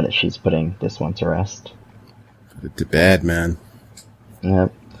finally glad that she's putting this one to rest. Put it to bed, man.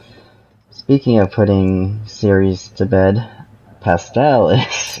 Yep. Speaking of putting series to bed, Pastel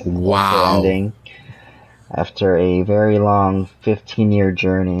is Wow. ending after a very long 15-year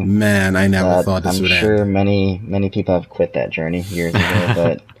journey. Man, I never thought this I'm would sure end. many people have quit that journey years ago,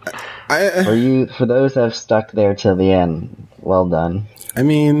 but I for those that have stuck there till the end, well done. I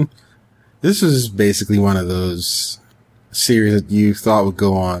mean, this is basically one of those series that you thought would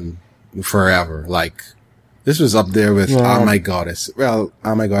go on forever. Like, this was up there with Oh My Goddess. Well,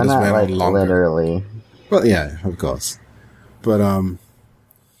 Oh My Goddess Not went on longer. literally. Well, yeah, of course. But,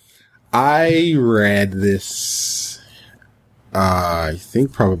 I read this, I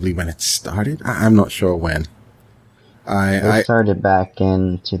think probably when it started. I'm not sure when. It started back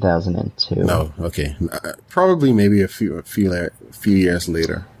in 2002. No, okay. Probably maybe a few years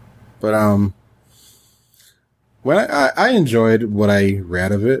later. But, when I enjoyed what I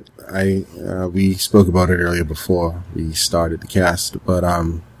read of it. We spoke about it earlier before we started the cast, but,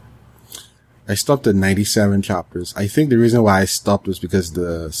 I stopped at 97 chapters. I think the reason why I stopped was because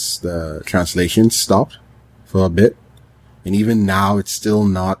the translation stopped for a bit. And even now it's still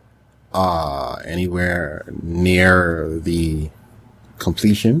not, anywhere near the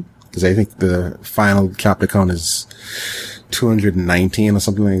completion. Cause I think the final chapter count is 219 or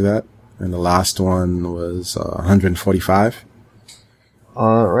something like that. and the last one was 145.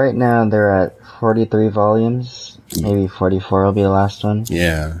 Right now they're at 43 volumes. Maybe 44 will be the last one.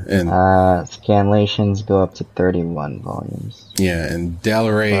 Yeah, and scanlations go up to 31 volumes. yeah, and Del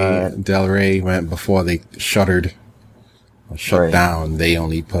Rey went before they shut down. They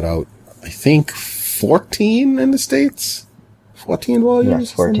only put out, I think, 14 in the States. 14 volumes.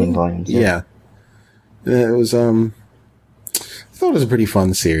 Yes, 14 volumes. Yeah. It was I thought it was a pretty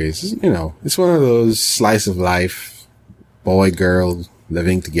fun series. You know, it's one of those slice of life, boy girl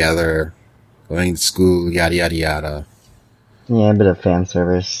living together, going to school, yada yada yada. Yeah, a bit of fan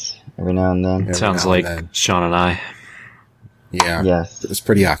service every now and then. Sounds like Sean and I. Yeah. Yes. It's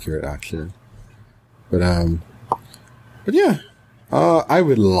pretty accurate, actually. But yeah. I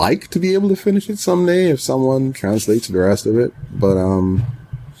would like to be able to finish it someday if someone translates the rest of it. But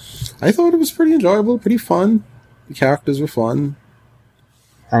I thought it was pretty enjoyable, pretty fun. The characters were fun.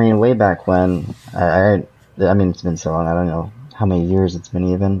 I mean, way back when, I mean, it's been so long, I don't know how many years it's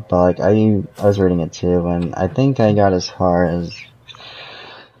been even, but like, I was reading it too, and I think I got as far as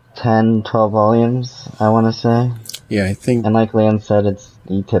 10, 12 volumes, I want to say. Yeah, I think... And like Leon said, it's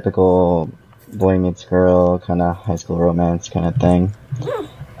the typical boy meets girl, kind of high school romance kind of thing.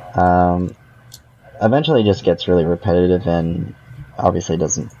 Eventually it just gets really repetitive, and obviously it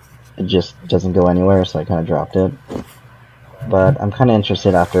just doesn't go anywhere, so I kind of dropped it. But I'm kind of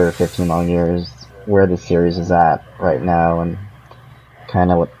interested after 15 long years where the series is at right now, and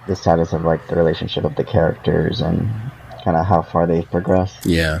kind of what the status of like the relationship of the characters and kind of how far they've progressed.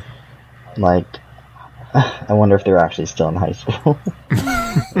 Yeah. Like, I wonder if they're actually still in high school.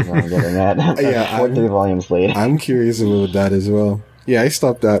 That's what I'm getting at. Yeah, 43 volumes later. I'm curious about that as well. Yeah, I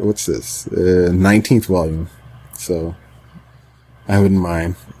stopped at, what's this? 19th volume. So, I wouldn't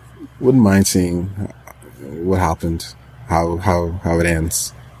mind seeing what happened, how it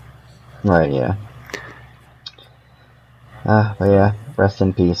ends. Right, yeah. But yeah, rest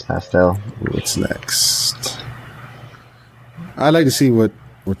in peace, Pastel. What's next? I'd like to see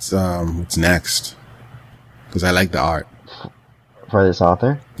what's next, because I like the art. For this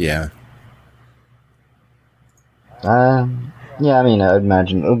author? Yeah. Yeah, I mean, I would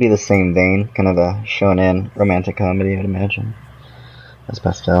imagine it would be the same vein, kind of a shonen romantic comedy, I'd imagine, as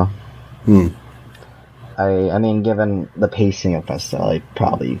Pastel. I mean, given the pacing of Pastel, I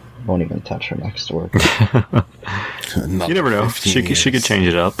probably won't even touch her next work. You never know. She could change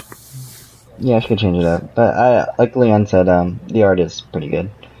it up. Yeah, she could change it up. But like Leon said, the art is pretty good.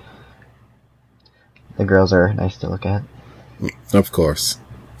 The girls are nice to look at. Of course.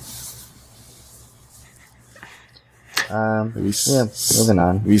 Moving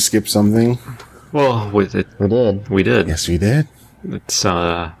on. We skipped something. Well, We did. We did. Yes, we did. It's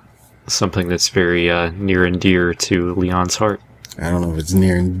something that's very near and dear to Leon's heart. I don't know if it's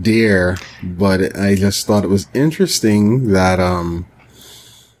near and dear, but I just thought it was interesting that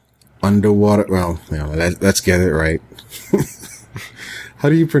underwater. Well, let's get it right. How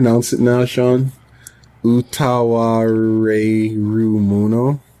do you pronounce it now, Sean?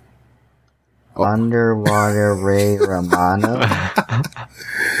 Utawarerumuno? Underwater Ray Romano.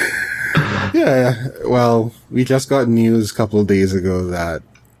 Yeah, well, we just got news a couple of days ago that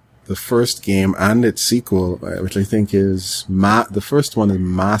the first game and its sequel, which I think is the first one is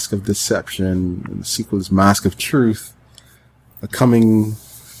Mask of Deception, and the sequel is Mask of Truth, are coming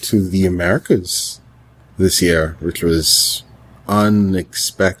to the Americas this year, which was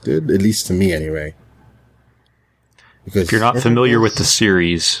unexpected, at least to me anyway. Because if you're not familiar with the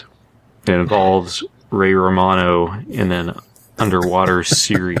series, it involves Ray Romano in an underwater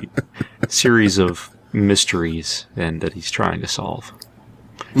series of mysteries and that he's trying to solve.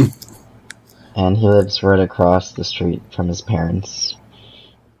 And he lives right across the street from his parents.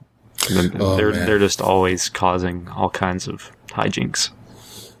 They're just always causing all kinds of hijinks.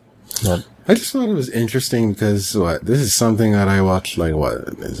 Yep. I just thought it was interesting because this is something that I watched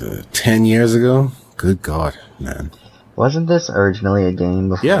 10 years ago? Good God, man. Wasn't this originally a game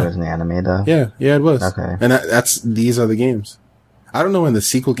before it was an anime, though? Yeah, it was. Okay. And these are the games. I don't know when the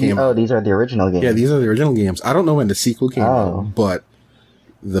sequel came out. Oh, these are the original games. Yeah, these are the original games. I don't know when the sequel came out, but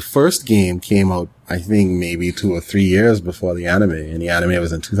the first game came out, I think, maybe 2 or 3 years before the anime, and the anime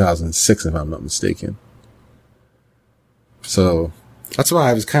was in 2006, if I'm not mistaken. So, that's why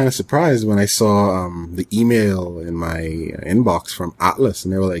I was kind of surprised when I saw the email in my inbox from Atlas,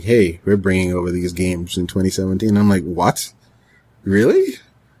 and they were like, hey, we're bringing over these games in 2017. I'm like, what? Really?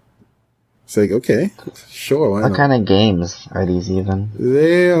 It's like, okay, sure, why not? What kind of games are these even?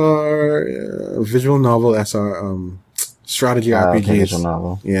 They are visual novel SR, strategy RPGs. Okay, visual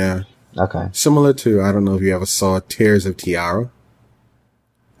novel. Yeah. Okay. Similar to, I don't know if you ever saw Tears of Tiara.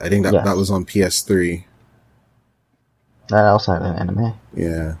 I think that was on PS3. That also had an anime.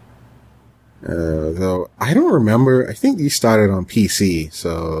 Yeah. Though I don't remember. I think these started on PC,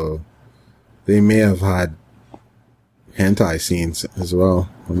 so they may have had hentai scenes as well.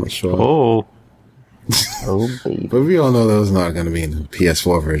 I'm not sure. Oh. Oh, baby. But we all know those not going to be in the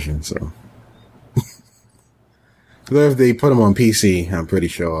PS4 version, so. Though if they put them on PC, I'm pretty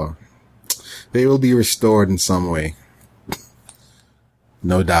sure they will be restored in some way.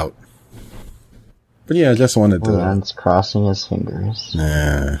 No doubt. But yeah, I just wanted to. Leon's crossing his fingers.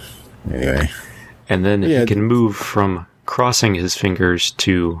 Anyway. And then he can move from crossing his fingers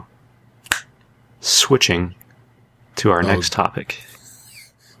to switching to our next topic.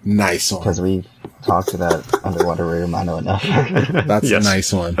 Nice one. Because we talked about Underwater Rare Mono enough. That's Yes, a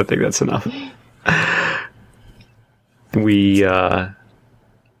nice one. I think that's enough. We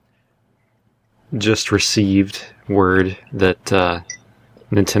just received word that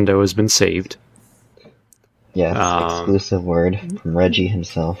Nintendo has been saved. Yes, exclusive word from Reggie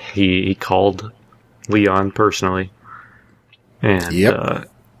himself. He called Leon personally and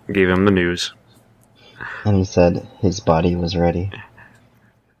gave him the news. And he said his body was ready.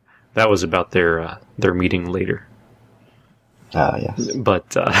 That was about their meeting later. Oh, yes.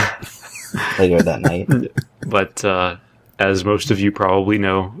 But Later that night. But as most of you probably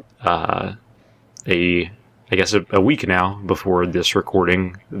know, I guess a week now before this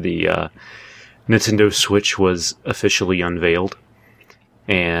recording, the Nintendo Switch was officially unveiled,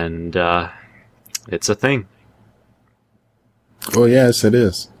 and it's a thing. Oh yes, it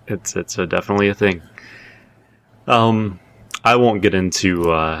is. It's definitely a thing. I won't get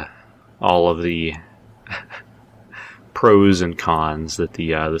into all of the pros and cons that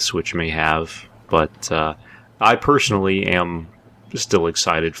the Switch may have, but I personally am still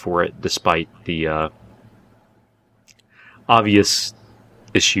excited for it, despite the obvious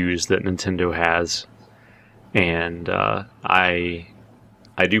issues that Nintendo has, and I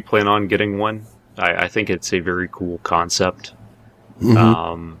do plan on getting one. I think it's a very cool concept,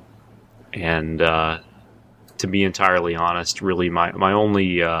 and to be entirely honest, really my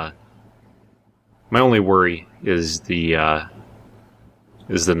only worry is the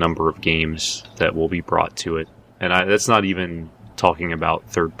number of games that will be brought to it, and that's not even talking about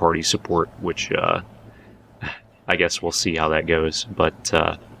third-party support, which I guess we'll see how that goes. But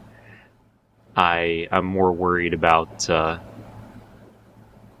I'm more worried about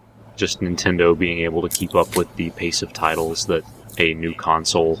just Nintendo being able to keep up with the pace of titles that a new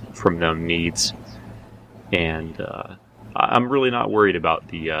console from them needs, and I'm really not worried about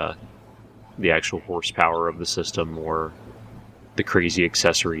the actual horsepower of the system or the crazy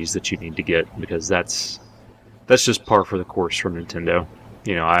accessories that you need to get, because that's just par for the course from Nintendo.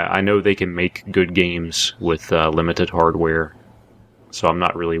 You know, I know they can make good games with limited hardware, so I'm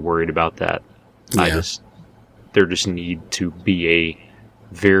not really worried about that. Yeah. There just need to be a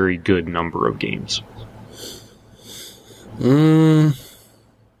very good number of games.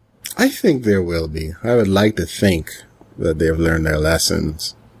 I think there will be. I would like to think that they've learned their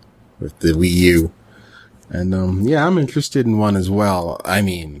lessons with the Wii U. And I'm interested in one as well. I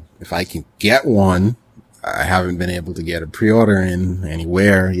mean, if I can get one, I haven't been able to get a pre-order in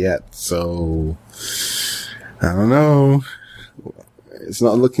anywhere yet, so I don't know. It's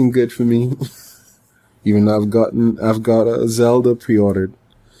not looking good for me. Even though I've got a Zelda pre-ordered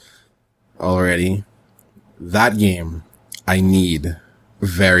already. That game I need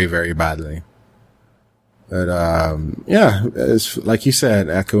very, very badly. But it's like you said,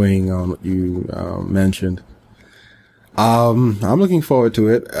 echoing on what you mentioned. I'm looking forward to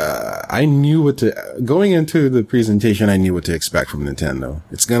it. Going into the presentation, I knew what to expect from Nintendo.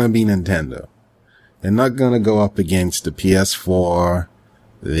 It's gonna be Nintendo. They're not gonna go up against the PS4,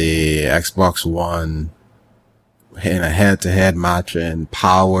 the Xbox One, in a head-to-head match in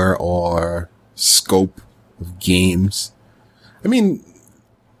power or scope of games. I mean,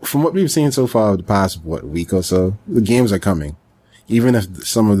 from what we've seen so far the past, week or so, the games are coming. Even if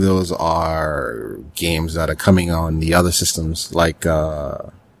some of those are games that are coming on the other systems, like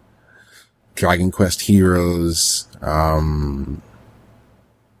Dragon Quest Heroes,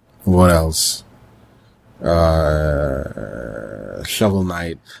 what else? Shovel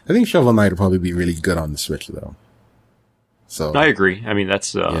Knight. I think Shovel Knight will probably be really good on the Switch, though. So I agree. I mean,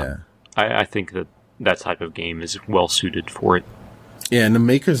 that's I think that type of game is well suited for it. Yeah, and the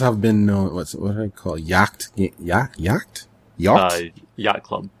makers have been known. What do I call it? Yacht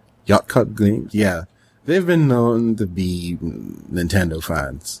Club. Yacht Club games. Yeah, they've been known to be Nintendo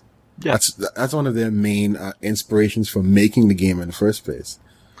fans. Yeah. That's one of their main inspirations for making the game in the first place.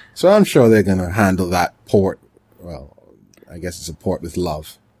 So I'm sure they're gonna handle that port. Well, I guess it's a port with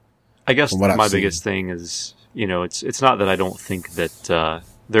love. I guess from what I've my seen. biggest thing is, it's not that I don't think that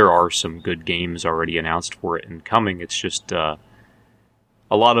there are some good games already announced for it and coming. It's just a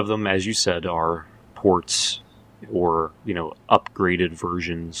lot of them, as you said, are ports or, upgraded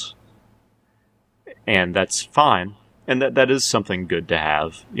versions. And that's fine. And that is something good to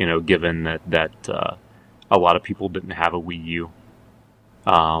have, given that a lot of people didn't have a Wii U.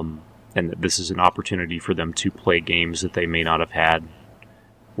 And that this is an opportunity for them to play games that they may not have had.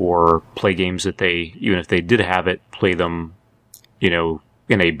 Or play games that they, even if they did have it, play them, in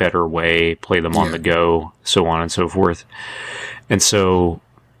a better way, play them on the go, so on and so forth. And so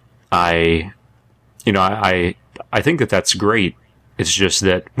I think that that's great. It's just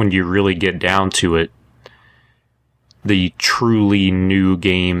that when you really get down to it, the truly new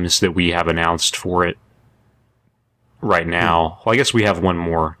games that we have announced for it right now, well, I guess we have one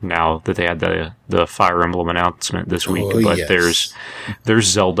more now that they had the Fire Emblem announcement this week, but yes. there's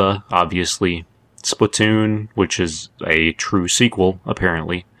Zelda, obviously, Splatoon, which is a true sequel,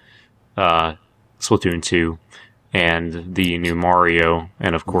 apparently, Splatoon 2, and the new Mario,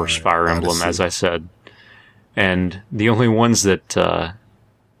 and of course Fire Emblem, Odyssey. as I said. And the only ones that,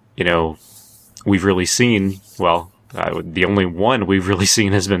 we've really seen, the only one we've really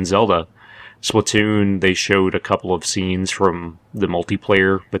seen has been Zelda. Splatoon, they showed a couple of scenes from the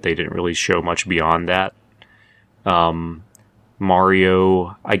multiplayer, but they didn't really show much beyond that.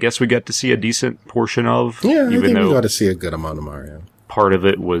 Mario, I guess we got to see a decent portion of. Yeah, I even think though we got to see a good amount of Mario. part of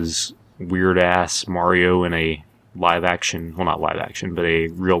it was weird-ass Mario in a live-action, well, not live-action, but a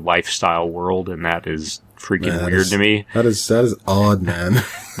real lifestyle world, and that is freaking weird to me. That is odd, man.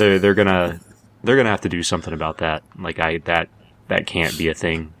 They're gonna have to do something about that. Like, that can't be a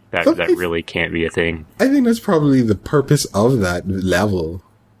thing. That really can't be a thing. I think that's probably the purpose of that level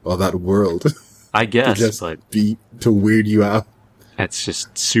or that world. I guess, to weird you out. That's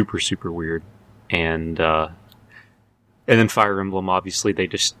just super, super weird. And then Fire Emblem, obviously, they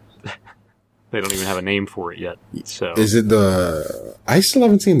don't even have a name for it yet. So is it I still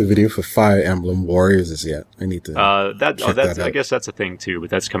haven't seen the video for Fire Emblem Warriors as yet. I need to check that out. I guess that's a thing too, but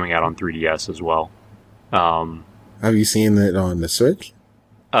that's coming out on 3DS as well. Have you seen it on the Switch?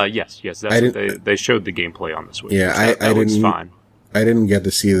 Yes, they showed the gameplay on the Switch. Yeah, that looks fine. I didn't get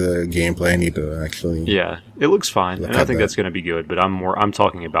to see the gameplay. I need to actually. Yeah, it looks fine, and I think that. that's going to be good. But I'm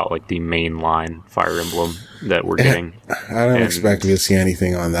talking about like the mainline Fire Emblem that we're getting. I don't expect to see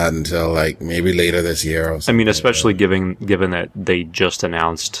anything on that until like maybe later this year or something. I mean, especially given that they just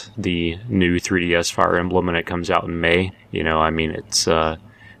announced the new 3DS Fire Emblem and it comes out in May. It's they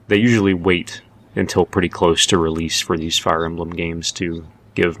usually wait until pretty close to release for these Fire Emblem games to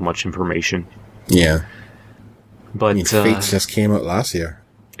give much information. Yeah. But Fates just came out last year.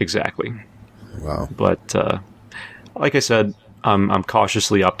 Exactly. Wow. But like I said, I'm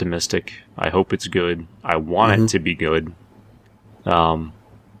cautiously optimistic. I hope it's good. I want it to be good. Sean,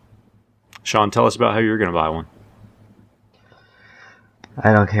 tell us about how you're going to buy one.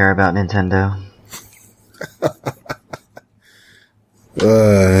 I don't care about Nintendo.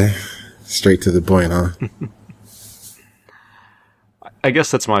 Straight to the point, huh? I guess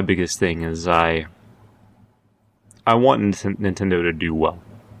that's my biggest thing is I want Nintendo to do well.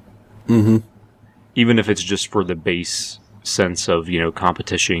 Mm-hmm. Even if it's just for the base sense of,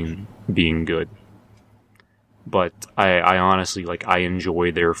 competition being good. But I honestly, I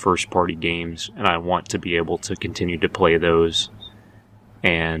enjoy their first-party games, and I want to be able to continue to play those.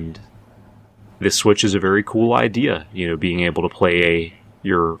 And this Switch is a very cool idea, being able to play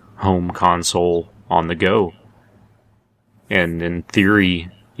your home console on the go. And in theory,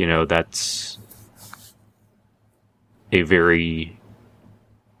 that's a very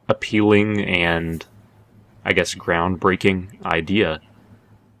appealing and, I guess, groundbreaking idea.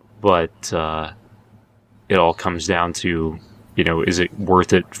 But it all comes down to, is it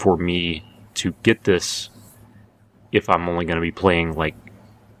worth it for me to get this if I'm only going to be playing,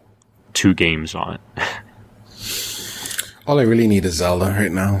 2 games on it? All I really need is Zelda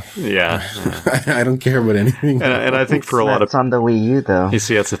right now. Yeah. I don't care about anything. And I think for a lot of... It's on the Wii U, though. You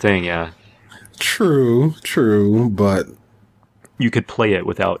see, that's the thing, yeah. True, but... You could play it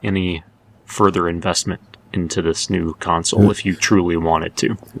without any further investment into this new console if you truly wanted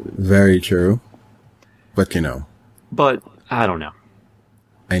to. Very true. But, But, I don't know.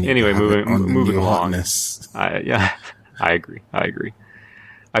 Anyway, moving along. I agree.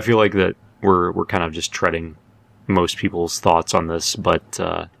 I feel like that we're kind of just treading most people's thoughts on this, but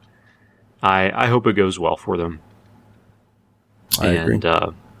I hope it goes well for them. I agree.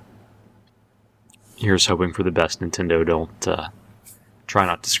 Here's hoping for the best. Nintendo, don't try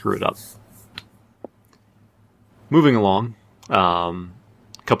not to screw it up. Moving along,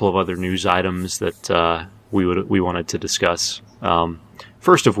 a couple of other news items that we wanted to discuss.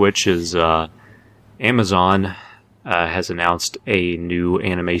 First of which is Amazon has announced a new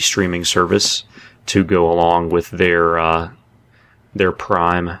anime streaming service to go along with their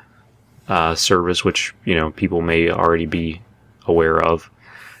Prime service, which people may already be aware of.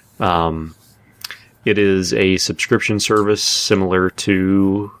 It is a subscription service similar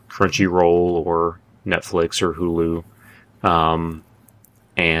to Crunchyroll or Netflix or Hulu,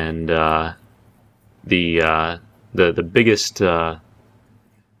 and the biggest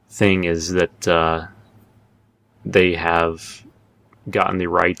thing is that they have gotten the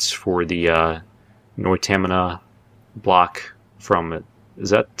rights for the Noitamina block from it.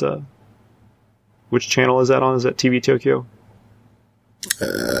 Is that which channel is that on? Is that TV Tokyo?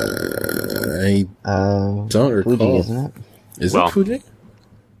 I don't recall. Fuji, isn't it? Is it Fuji?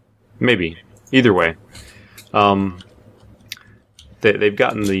 Maybe. Either way, they've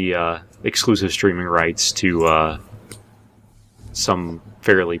gotten the exclusive streaming rights to some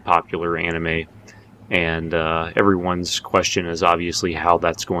fairly popular anime, and everyone's question is obviously how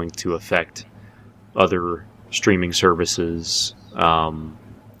that's going to affect other streaming services.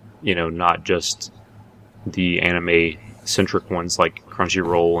 Not just the anime-centric ones like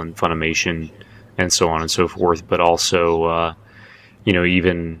Crunchyroll and Funimation and so on and so forth, but also,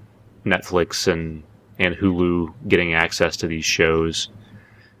 even Netflix and Hulu getting access to these shows.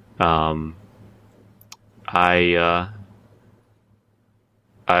 I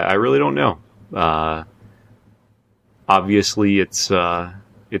really don't know. Obviously, it's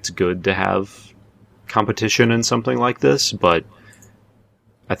good to have competition in something like this, but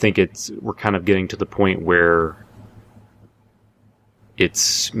I think we're kind of getting to the point where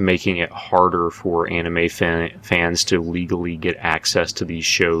it's making it harder for anime fans to legally get access to these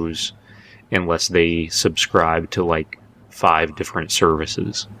shows unless they subscribe to like 5 different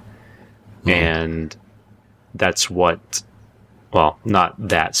services. And that's what, well, not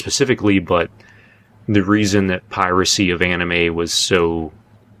that specifically, but the reason that piracy of anime was so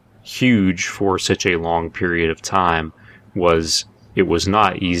huge for such a long period of time was it was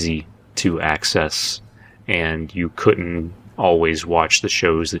not easy to access, and you couldn't always watch the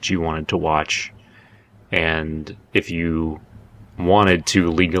shows that you wanted to watch. And if you wanted to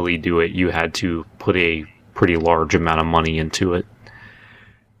legally do it, you had to put a pretty large amount of money into it.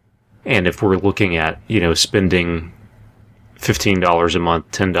 And if we're looking at, spending $15 a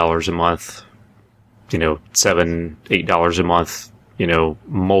month, $10 a month, $7, $8 a month,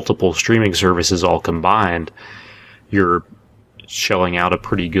 multiple streaming services all combined, you're shelling out a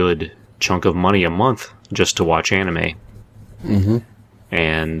pretty good chunk of money a month just to watch anime. Mm-hmm.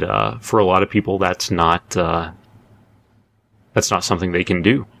 And for a lot of people, that's not something they can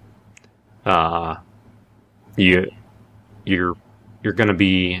do. You're going to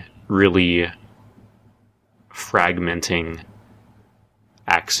be really fragmenting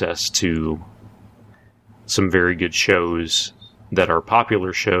access to some very good shows that are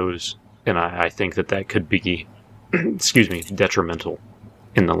popular shows, and I think that could be, detrimental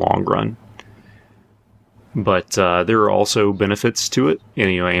in the long run. But there are also benefits to it. And,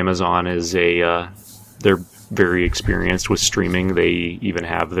 Amazon is they're very experienced with streaming. They even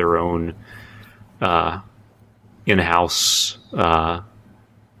have their own in-house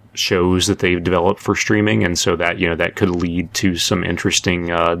shows that they've developed for streaming, and so that that could lead to some interesting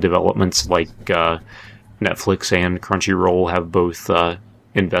developments. Like Netflix and Crunchyroll have both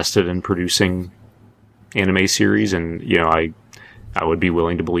invested in producing anime series, and I would be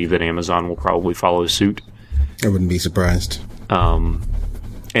willing to believe that Amazon will probably follow suit. I wouldn't be surprised. And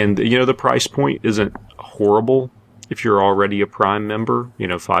the price point isn't horrible if you're already a Prime member.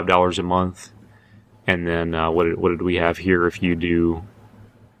 $5 a month, and then what did we have here? If you do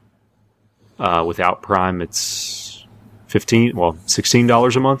without Prime, it's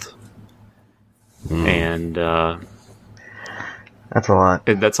 $16 a month. And that's a lot.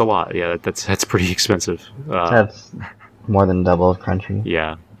 That's a lot. Yeah, that's pretty expensive. That's more than double of Crunchy.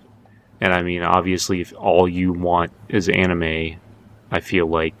 Yeah. And I mean, obviously, if all you want is anime, I feel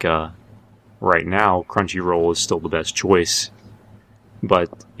like right now Crunchyroll is still the best choice.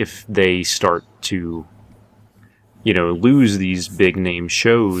 But if they start to, lose these big name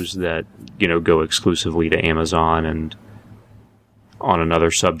shows that, go exclusively to Amazon, and on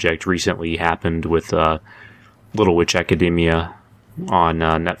another subject recently happened with Little Witch Academia on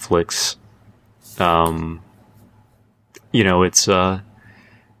Netflix.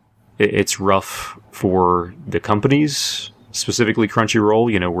 It's rough for the companies, specifically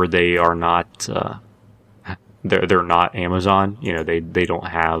Crunchyroll, where they are not, they're not Amazon. They don't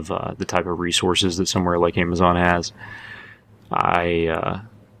have the type of resources that somewhere like Amazon has.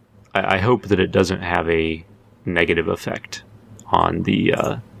 I hope that it doesn't have a negative effect on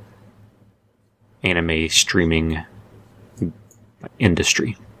the anime streaming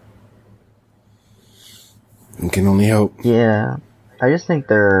industry. You can only hope. Yeah. I just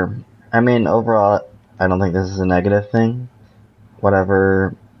think overall, I don't think this is a negative thing.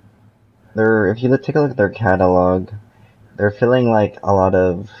 Whatever. If you take a look at their catalog, they're filling like a lot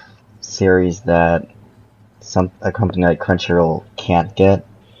of series that a company like Crunchyroll can't get.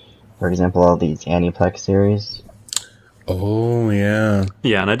 For example, all these Aniplex series. Oh, yeah.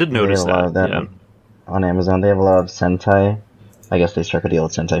 Yeah, and I did notice that. Yeah. On Amazon, they have a lot of Sentai. I guess they struck a deal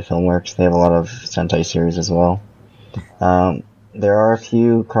with Sentai Filmworks. They have a lot of Sentai series as well. There are a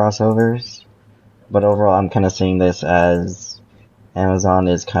few crossovers, but overall I'm kind of seeing this as Amazon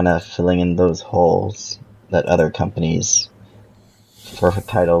is kind of filling in those holes that for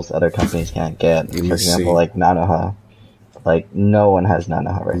titles other companies can't get. For example, like Nanoha. Like, no one has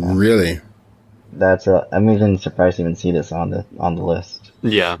Nanoha right now. Really? I'm even surprised to even see this on the list.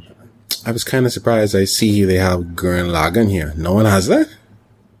 Yeah. I was kind of surprised. I see they have Gurren Lagann here. No one has that?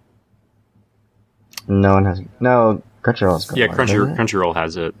 No one has. No, Crunchyroll has Gurren Lagann. Crunchyroll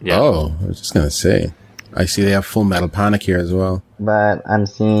has it. Yeah. Oh, I was just going to say. I see they have Full Metal Panic here as well. But I'm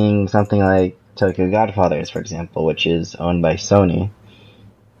seeing something like Tokyo Godfathers, for example, which is owned by Sony.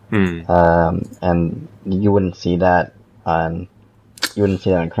 And you wouldn't see that on Crunchyroll. You wouldn't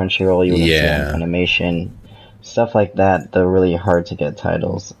see it on Funimation. Stuff like that. They're really hard to get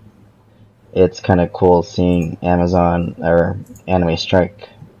titles. It's kind of cool seeing Amazon or Anime Strike,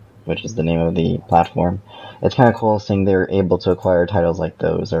 which is the name of the platform. It's kind of cool seeing they're able to acquire titles like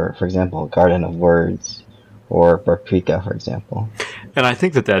those, or for example, Garden of Words, or Paprika, for example. And I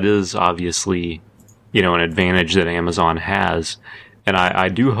think that is obviously, an advantage that Amazon has, and I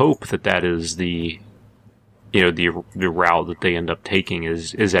do hope that is the route that they end up taking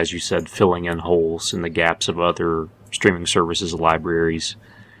is as you said, filling in holes in the gaps of other streaming services libraries.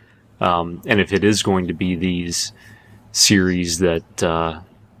 And if it is going to be these series that,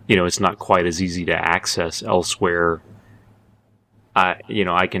 it's not quite as easy to access elsewhere,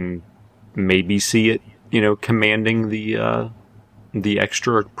 I can maybe see it, commanding the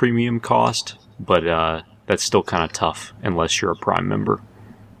extra premium cost, but that's still kind of tough unless you're a Prime member.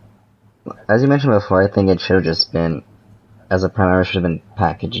 As you mentioned before, I think it should have just been, as a Prime member, should have been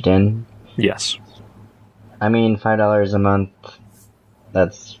packaged in. Yes. I mean, $5 a month,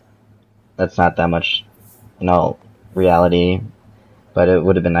 that's not that much in all reality, but it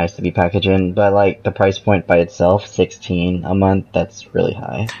would have been nice to be packaged in. But like the price point by itself, $16 a month, that's really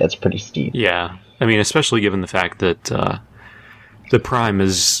high. That's pretty steep. Yeah, I mean, especially given the fact that the Prime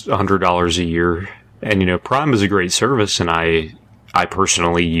is $100 a year, and Prime is a great service, and I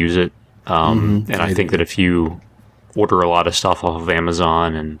personally use it. And I think that if you order a lot of stuff off of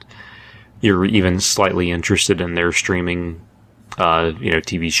Amazon and you're even slightly interested in their streaming,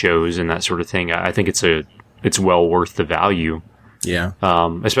 TV shows and that sort of thing, I think it's well worth the value. Yeah.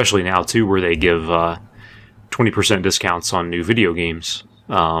 Especially now too, where they give 20% discounts on new video games.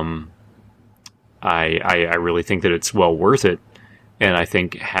 I really think that it's well worth it, and I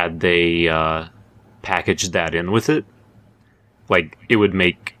think had they packaged that in with it, like, it would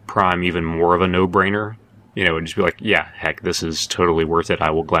make Prime even more of a no-brainer. It would just be like, yeah, heck, this is totally worth it. I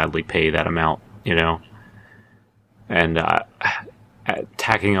will gladly pay that amount. And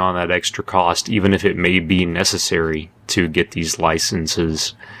tacking on that extra cost, even if it may be necessary to get these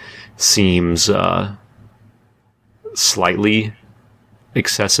licenses, seems slightly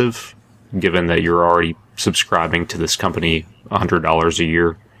excessive, given that you're already subscribing to this company $100 a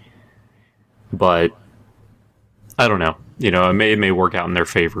year. But I don't know. It may work out in their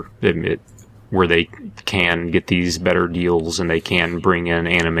favor, where they can get these better deals and they can bring in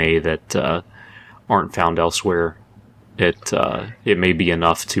anime that aren't found elsewhere. It may be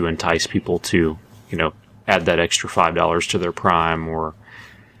enough to entice people to, add that extra $5 to their Prime, or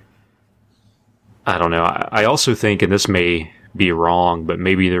I don't know. I also think, and this may be wrong, but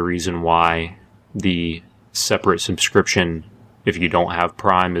maybe the reason why the separate subscription, if you don't have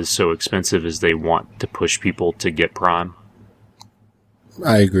Prime, is so expensive is they want to push people to get Prime.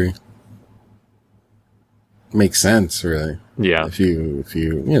 I agree. Makes sense, really. Yeah. If you,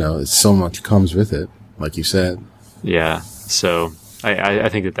 so much comes with it, like you said. Yeah. So I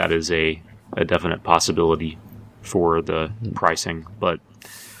think that is a definite possibility for the pricing, but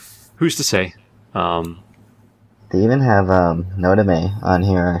who's to say? They even have Nodame on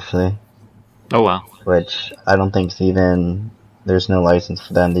here, actually. Oh, wow. Which I don't think's even... There's no license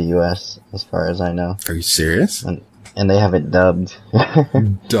for that in the US, as far as I know. Are you serious? And they have it dubbed.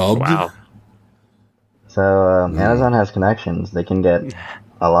 Dubbed? Wow. So Amazon has connections. They can get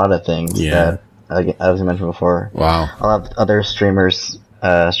a lot of things that, as I mentioned before, Wow. a lot of other streamers,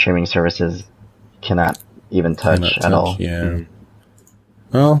 streaming services cannot even touch at all. Yeah. Mm-hmm.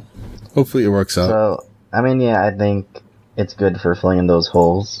 Well, hopefully it works out. So, I mean, yeah, I think it's good for filling in those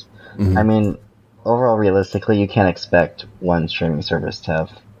holes. Mhm. I mean, overall, realistically, you can't expect one streaming service to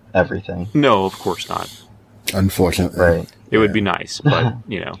have everything. No, of course not. Unfortunately. Right. It would be nice, but,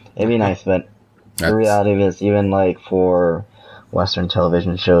 you know. It'd be nice, but the That's- reality is, even like for Western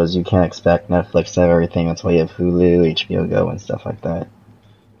television shows, you can't expect Netflix to have everything. That's why you have Hulu, HBO Go, and stuff like that.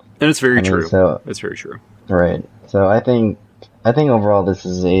 And it's very true. So, It's very true. right. So I think overall this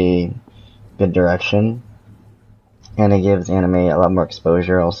is a good direction, and it gives anime a lot more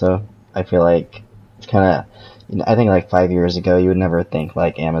exposure. Also, I feel like it's kind of. I think like 5 years ago, you would never think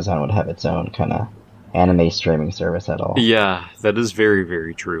like Amazon would have its own kind of anime streaming service at all. Yeah, that is very,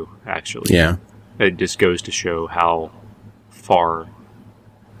 very true, actually. Yeah. It just goes to show how far,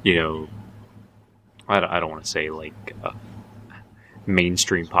 you know, I don't want to say like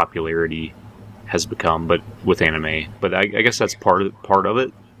mainstream popularity has become, but with anime. But I guess that's part of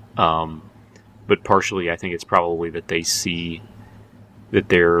it. But partially, I think it's probably that they see that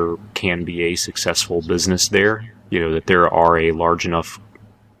there can be a successful business there. You know, that there are a large enough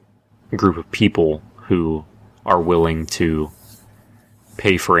group of people who are willing to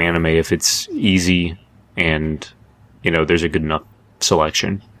pay for anime if it's easy and, you know, there's a good enough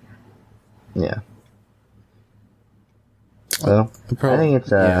selection. Yeah. So I think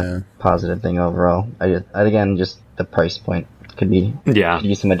it's a positive thing overall. Again, just the price point could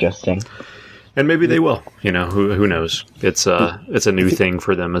use some adjusting. And maybe they will. You know, who knows? It's a new thing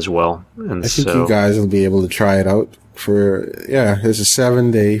for them as well. And I think you guys will be able to try it out there's a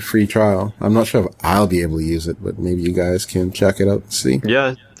 7-day free trial. I'm not sure if I'll be able to use it, but maybe you guys can check it out and see.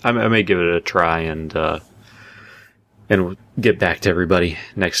 Yeah, I may give it a try and get back to everybody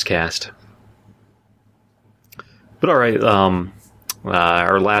next cast. But all right,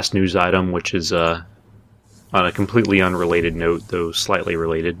 our last news item, which is on a completely unrelated note, though slightly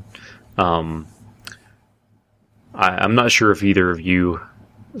related. I'm not sure if either of you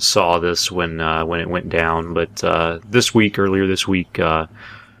saw this when it went down, but earlier this week,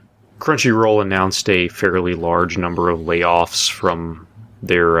 Crunchyroll announced a fairly large number of layoffs from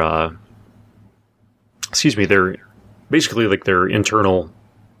their basically like their internal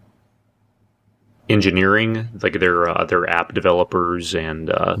engineering, like their app developers and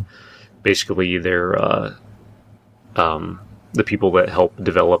basically their the people that help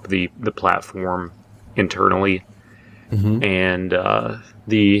develop the platform internally. Mm-hmm. And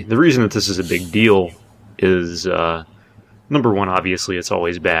the reason that this is a big deal is number one, obviously it's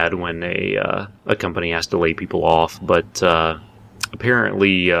always bad when a company has to lay people off, but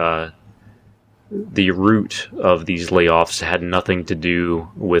apparently the root of these layoffs had nothing to do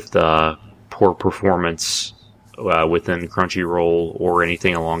with poor performance within Crunchyroll or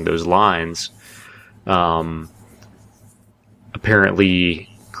anything along those lines. Apparently,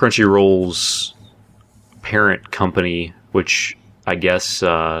 Crunchyroll's parent company, which I guess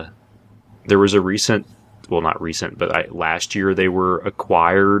there was last year they were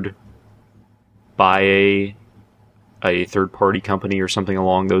acquired by a third-party company or something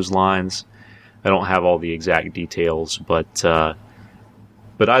along those lines. I don't have all the exact details, but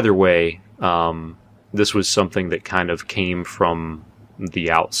either way, this was something that kind of came from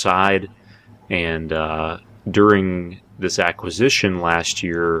the outside, and during this acquisition last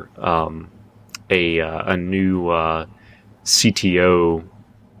year, a new CTO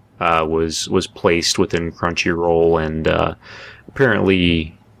was placed within Crunchyroll, and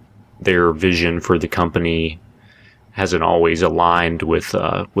apparently their vision for the company hasn't always aligned with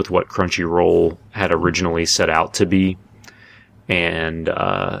what Crunchyroll had originally set out to be. And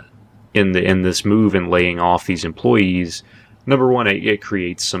in this move and laying off these employees, number one, it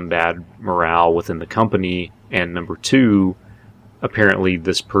creates some bad morale within the company, and number two, apparently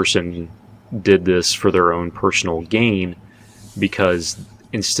this person did this for their own personal gain, because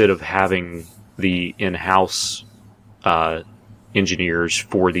instead of having the in-house engineers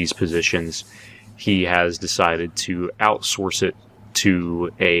for these positions, he has decided to outsource it to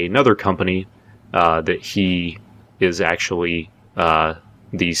another company that he is actually the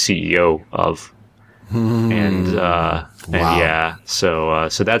CEO of. And yeah, so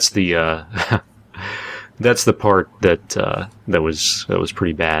that's the that's the part that was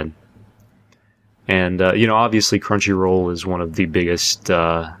pretty bad. And obviously Crunchyroll is one of the biggest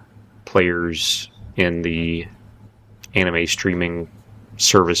players in the anime streaming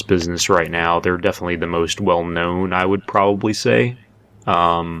service business right now. They're definitely the most well known, I would probably say.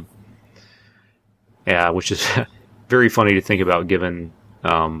 Yeah, which is very funny to think about, given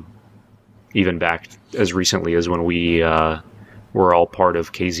even back as recently as when we were all part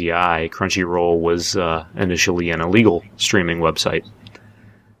of KZI, Crunchyroll was initially an illegal streaming website.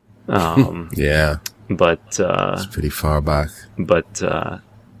 Yeah, but it's pretty far back. But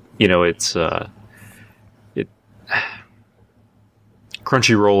it's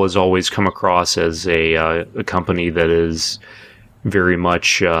Crunchyroll has always come across as a company that is very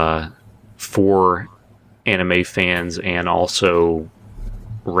much for anime fans and also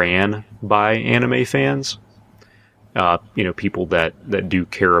ran by anime fans. People that do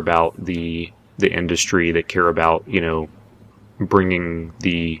care about the industry, that care about, bringing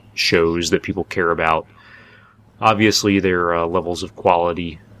the shows that people care about. Obviously, their levels of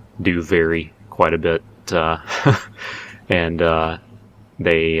quality do vary quite a bit, and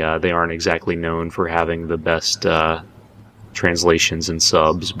they aren't exactly known for having the best translations and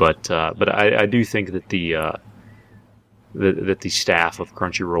subs. But I do think that the staff of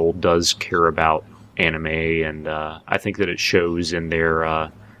Crunchyroll does care about anime, and I think that it shows in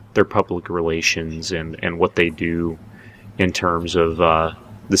their public relations and what they do in terms of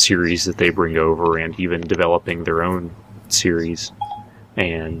the series that they bring over, and even developing their own series.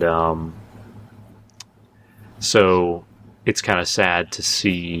 And so it's kind of sad to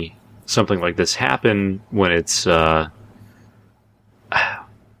see something like this happen when it's the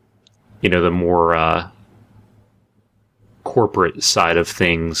more corporate side of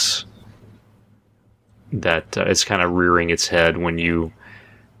things that is kind of rearing its head when you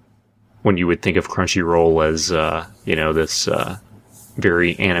would think of Crunchyroll as this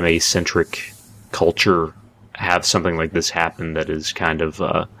very anime centric culture. Have something like this happen that is kind of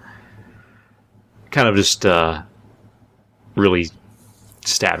just really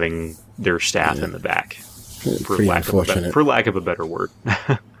stabbing their staff in the back, for lack of a better word.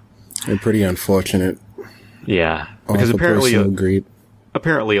 And pretty unfortunate. Yeah, because apparently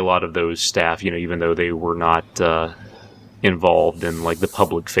a lot of those staff, even though they were not involved in like the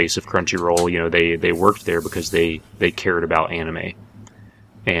public face of Crunchyroll, they worked there because they cared about anime,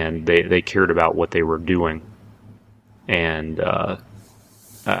 and they cared about what they were doing. And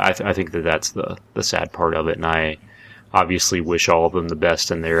I think that's the sad part of it, and I obviously wish all of them the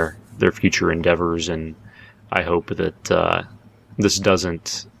best in their future endeavors, and I hope that this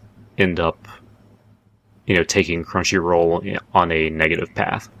doesn't end up taking Crunchyroll on a negative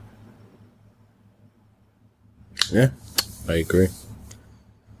path. Yeah, I agree.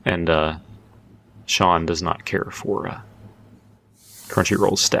 And Sean does not care for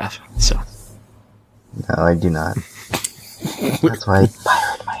Crunchyroll's staff, so. No, I do not. That's why I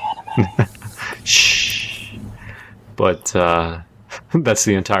pirate my anime. Shh. But that's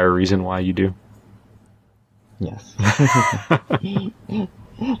the entire reason why you do. Yes.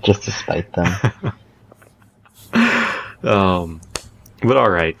 Just to spite them. But all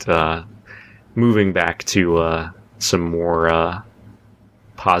right. Moving back to some more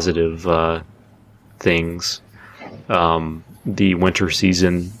positive things. The winter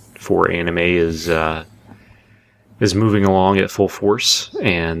season for anime is moving along at full force,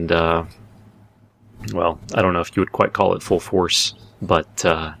 and well, I don't know if you would quite call it full force, but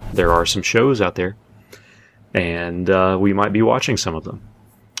there are some shows out there, and we might be watching some of them.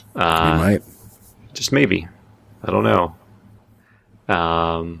 We might. Just maybe. I don't know.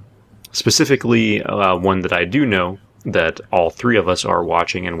 Specifically, one that I do know that all three of us are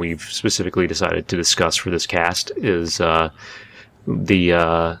watching, and we've specifically decided to discuss for this cast, is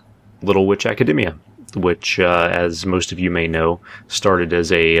the Little Witch Academia, which, as most of you may know, started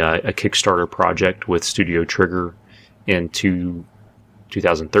as a Kickstarter project with Studio Trigger in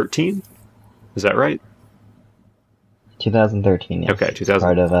 2013. Is that right? 2013, yes. Okay, 2000.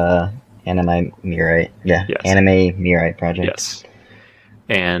 Part of Anime Mirai. Yeah, yes. Anime Mirai project. Yes.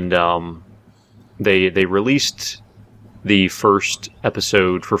 And they released the first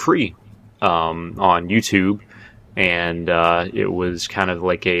episode for free on YouTube, and it was kind of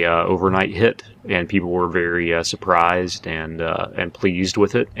like a overnight hit, and people were very surprised and pleased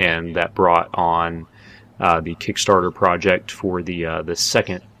with it, and that brought on the Kickstarter project for the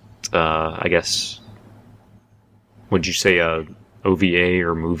second, I guess, would you say OVA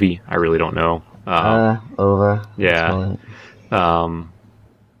or movie? I really don't know. OVA. Yeah.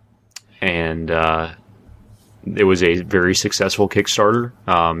 And it was a very successful Kickstarter.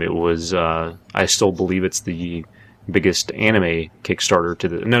 It was, I still believe it's the biggest anime Kickstarter to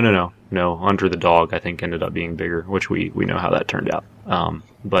the... No, Under the Dog, I think, ended up being bigger, which we know how that turned out.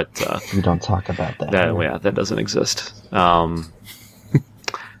 But we don't talk about that. Yeah, that doesn't exist. And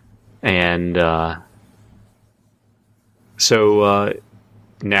so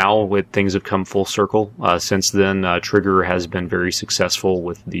now things have come full circle. Since then, Trigger has been very successful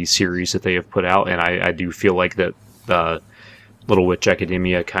with the series that they have put out, and I do feel like that Little Witch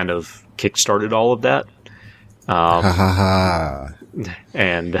Academia kind of kickstarted all of that.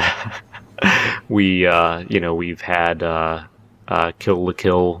 And we've had Kill la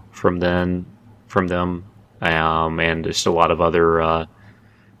Kill from them, and just a lot of other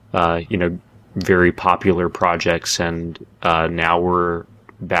very popular projects, and now we're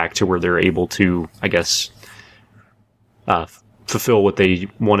back to where they're able to, I guess, fulfill what they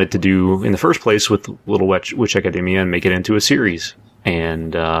wanted to do in the first place with Little Witch Academia and make it into a series.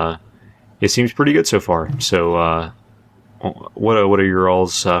 And it seems pretty good so far. So what are your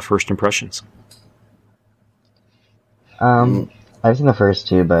all's first impressions? I've seen the first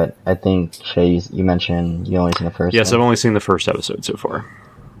two, but I think, Shay, you mentioned you only seen the first Yes, one. I've only seen the first episode so far.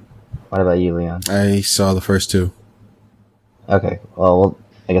 What about you, Leon? I saw the first two. Okay, well,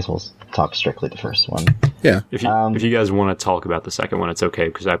 I guess we'll talk strictly the first one. Yeah. If you guys want to talk about the second one, it's okay,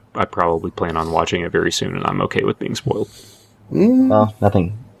 because I probably plan on watching it very soon, and I'm okay with being spoiled. Well,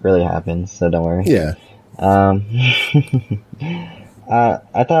 nothing really happens, so don't worry. Yeah. I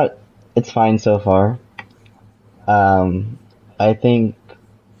thought it's fine so far. I think,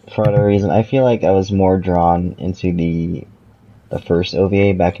 for whatever reason, I feel like I was more drawn into the first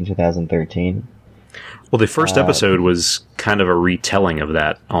OVA back in 2013. Well, the first episode was kind of a retelling of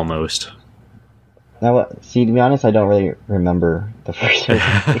that, almost. Now, see, to be honest, I don't really remember the first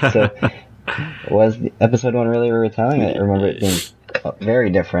OVA, so was the episode 1 really a retelling? I remember it being very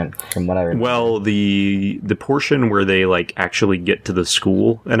different from what I remember. Well, the portion where they actually get to the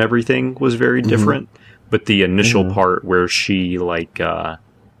school and everything was very different, but the initial part where she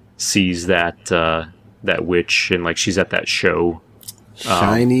sees that witch and she's at that show.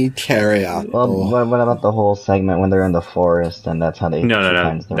 Shiny chariot. Well, what about the whole segment when they're in the forest and that's how they No.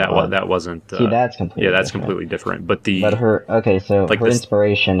 that wasn't. See, that's completely that's different. completely different. But her her this,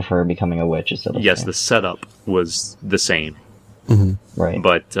 inspiration for becoming a witch is still the same. The setup was the same, right?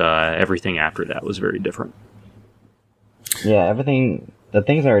 But everything after that was very different. Yeah, the things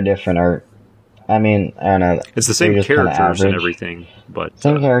that are different are, I mean, I don't know. It's the same characters and everything, but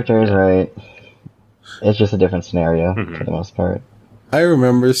same characters, right? It's just a different scenario for the most part. I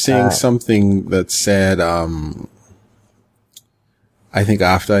remember seeing something that said, I think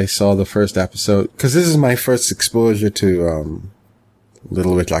after I saw the first episode, because this is my first exposure to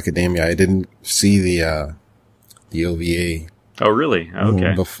Little Witch Academia. I didn't see the OVA. Oh, really?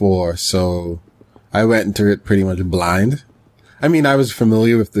 Okay. Before, so I went into it pretty much blind. I mean, I was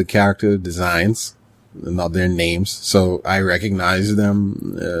familiar with the character designs, not their names, so I recognized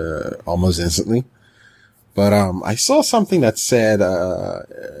them almost instantly. But I saw something that said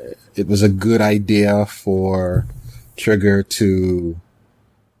it was a good idea for Trigger to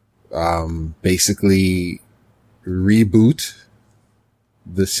basically reboot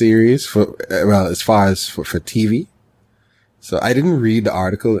the series as far as for TV. So I didn't read the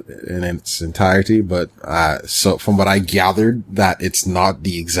article in its entirety, but so from what I gathered, that it's not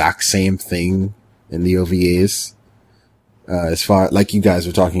the exact same thing in the OVAs, as far like you guys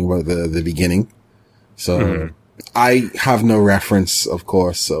were talking about the beginning. So I have no reference, of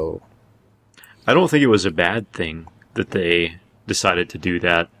course, so I don't think it was a bad thing that they decided to do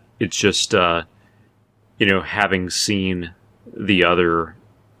that. It's just having seen the other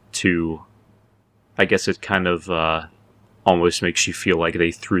two, I guess it kind of almost makes you feel like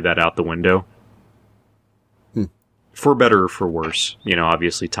they threw that out the window. For better or for worse.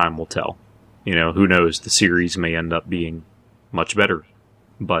 Obviously time will tell. Who knows? The series may end up being much better.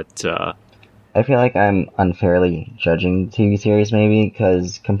 But I feel like I'm unfairly judging the TV series maybe,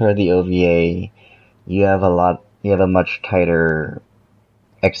 because compared to the OVA, you have a much tighter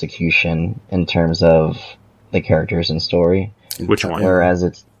execution in terms of the characters and story. Which one?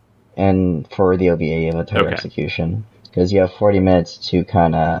 Whereas for the OVA, you have a tighter execution. Because you have 40 minutes to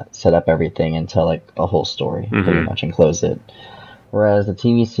kind of set up everything and tell a whole story, pretty much, and close it. Whereas the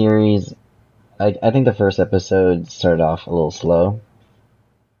TV series, I think the first episode started off a little slow.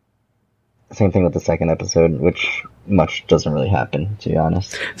 Same thing with the second episode, which much doesn't really happen, to be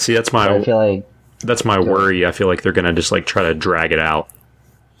honest. See, that's my worry. I feel like they're going to just try to drag it out.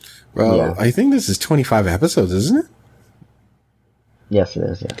 Well, yeah. I think this is 25 episodes, isn't it? Yes, it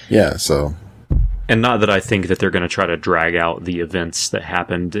is, yes. Yeah, so... And not that I think that they're going to try to drag out the events that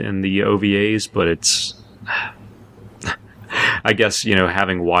happened in the OVAs, but it's... I guess,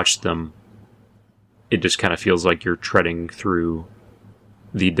 having watched them, it just kind of feels like you're treading through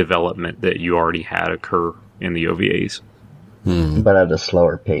the development that you already had occur in the OVAs. But at a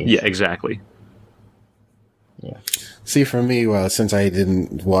slower pace. Yeah, exactly. Yeah. See, for me, well, since I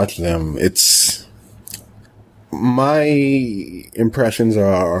didn't watch them, my impressions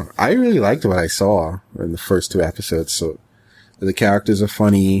are, I really liked what I saw in the first 2 episodes. So the characters are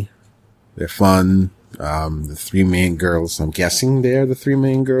funny. They're fun. The 3 main girls, I'm guessing they're the 3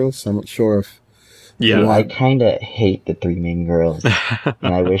 main girls. I'm not sure if. Yeah. I kind of hate the 3 main girls,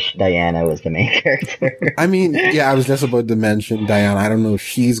 and I wish Diana was the main character. I mean, yeah, I was just about to mention Diana. I don't know if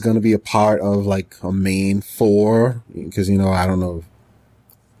she's going to be a part of like a main 4, because, I don't know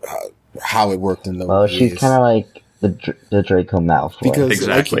how it worked in the Well, she's kind of like the Draco Malfoy. Because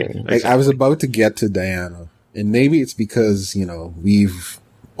exactly. I was about to get to Diana, and maybe it's because, we've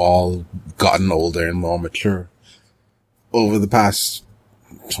all gotten older and more mature over the past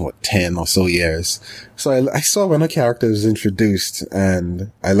 10 or so years. So I saw when a character was introduced,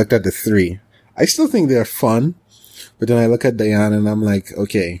 and I looked at the 3. I still think they're fun, but then I look at Diana and I'm like,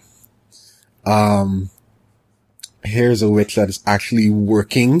 okay, here's a witch that is actually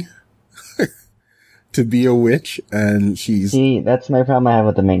working to be a witch, and she's... See, that's my problem I have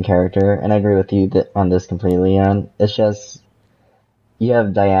with the main character, and I agree with you on this completely, Leon. It's just, you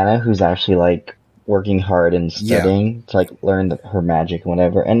have Diana, who's actually, like, working hard and studying to, like, learn her magic and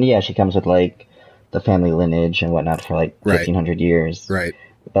whatever. And, yeah, she comes with, like, the family lineage and whatnot for, like, 1,500 years. Right.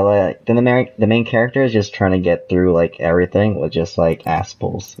 But, then the main character is just trying to get through, like, everything with just, like, ass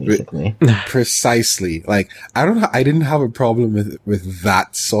pulls, basically. Precisely. Like, I didn't have a problem with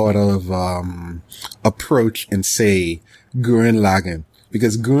that sort of, approach in, say, Gurren Lagann.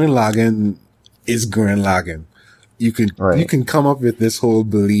 Because Gurren Lagann is Gurren Lagann. You can come up with this whole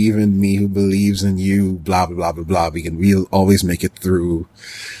believe in me who believes in you, blah, blah, blah, blah, blah. We'll always make it through,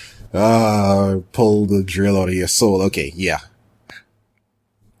 pull the drill out of your soul. Okay. Yeah.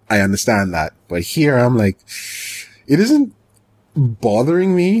 I understand that. But here I'm like, it isn't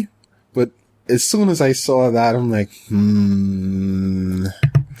bothering me, but as soon as I saw that, I'm like,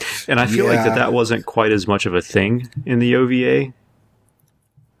 And I feel like that wasn't quite as much of a thing in the OVA.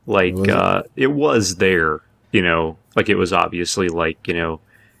 Like, it was there, like it was obviously like,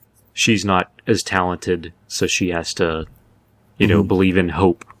 she's not as talented, so she has to, believe in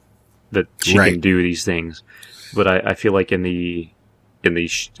hope that she can do these things. But I feel like in the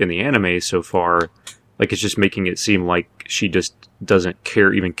anime so far, like it's just making it seem like she just doesn't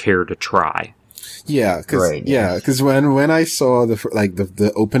even care to try. Yeah, because when I saw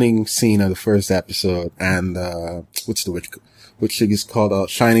the opening scene of the first episode, and what's the which is called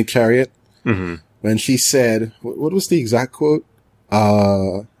Shiny Chariot, when she said, what was the exact quote?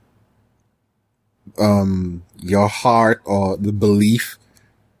 Your heart, or the belief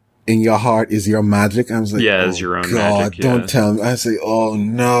in your heart is your magic. I was like, it's your own magic. Yeah. Don't tell me. I say, oh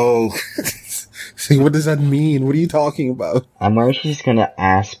no. So what does that mean? What are you talking about? I'm worried she's gonna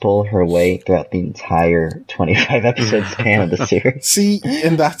ass pull her way throughout the entire 25 episode span of the series. See,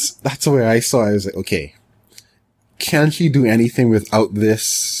 and that's where I saw it. I was like, okay, can she do anything without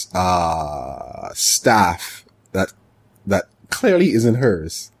this staff that clearly isn't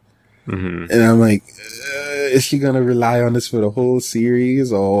hers? And I'm like, is she gonna rely on this for the whole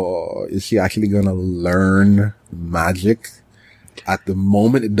series, or is she actually gonna learn magic? At the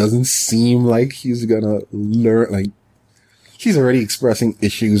moment, it doesn't seem like she's gonna learn. Like, she's already expressing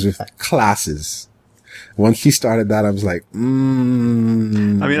issues with classes. Once she started that, I was like, I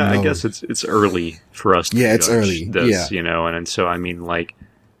mean, no. I guess it's early for us to it's judge early. This, and so, I mean, like,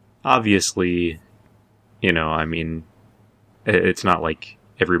 obviously, I mean, it's not like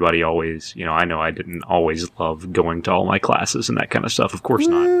everybody always, I know I didn't always love going to all my classes and that kind of stuff. Of course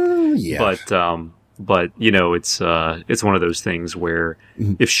not. Yeah. But it's one of those things where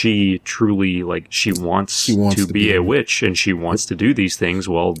if she truly, like, she wants to be a witch and she wants to do these things,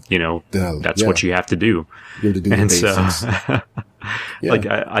 well, that's what you have to do. You have to do and the basics. So, like,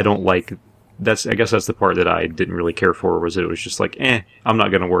 I don't like, I guess that's the part that I didn't really care for, was it was just like, I'm not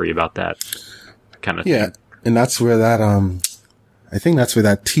going to worry about that kind of thing. Yeah. And that's where that, I think that's where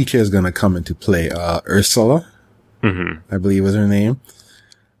that teacher is going to come into play. Ursula, I believe was her name.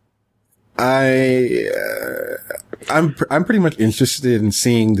 I'm pretty much interested in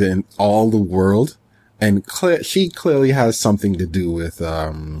seeing all the world, and she clearly has something to do with,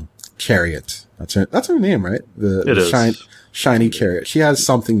 Chariot. That's her name, right? Shiny Chariot. She has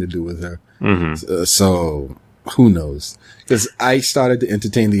something to do with her. So who knows? Because I started to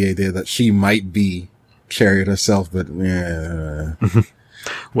entertain the idea that she might be Chariot herself, but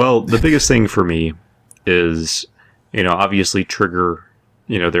Well, the biggest thing for me is, obviously Trigger,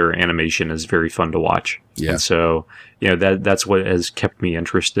 their animation is very fun to watch. Yeah. And so, that's what has kept me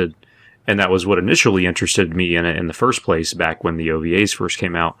interested. And that was what initially interested me in the first place back when the OVAs first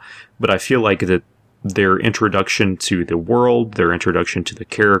came out. But I feel like that their introduction to the world, their introduction to the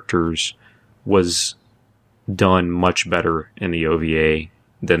characters was done much better in the OVA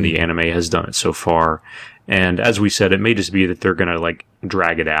than the anime has done it so far. And as we said, it may just be that they're going to like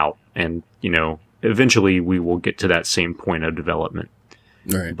drag it out, and eventually we will get to that same point of development.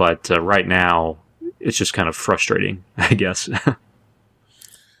 Right. But right now, it's just kind of frustrating, I guess.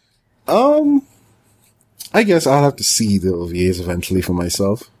 I guess I'll have to see the OVAs eventually for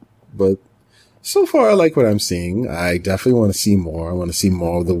myself, but so far I like what I'm seeing. I definitely want to see more. I want to see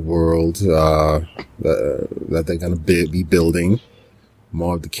more of the world that they're going to be building,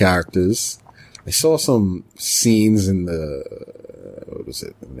 more of the characters. I saw some scenes in the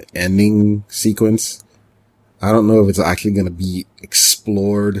ending sequence. I don't know if it's actually going to be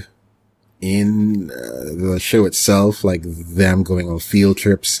explored in the show itself, like them going on field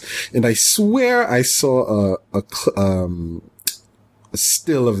trips. And I swear I saw a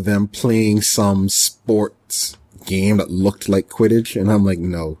still of them playing some sports game that looked like Quidditch, and I'm like,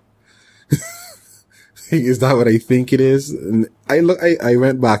 no. Is that what I think it is? And I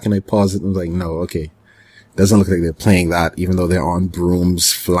went back and I paused it and was like, no, okay. Doesn't look like they're playing that, even though they're on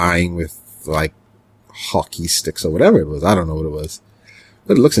brooms flying with like hockey sticks or whatever it was. I don't know what it was,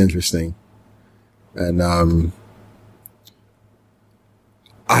 but it looks interesting. And,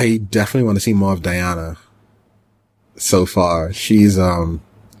 I definitely want to see more of Diana. So far, she's,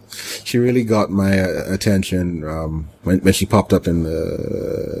 she really got my attention, when she popped up in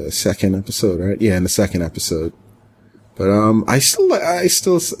the second episode, right? Yeah, in the second episode. But, I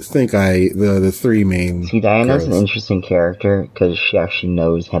still think the three main. See, Diana's an interesting character because she actually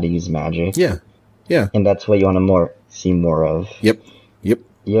knows how to use magic. Yeah. Yeah. And that's what you want to see more of. Yep. You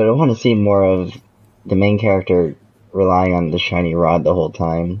don't want to see more of the main character relying on the shiny rod the whole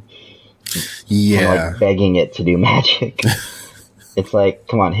time. Yeah. And, like, begging it to do magic. It's like,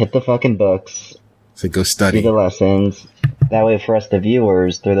 come on, hit the fucking books. So go study. Do the lessons. That way for us, the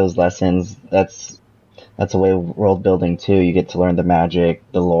viewers, through those lessons, that's a way of world building too. You get to learn the magic,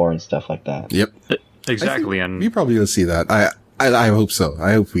 the lore, and stuff like that. Yep. Exactly. And we probably will see that. I hope so.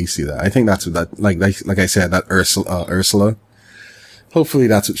 I hope we see that. I think that's what that, like I said, that Ursula. Hopefully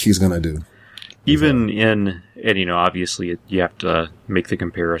that's what she's gonna do. Even and obviously you have to make the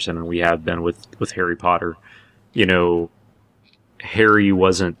comparison, and we have been with Harry Potter. Harry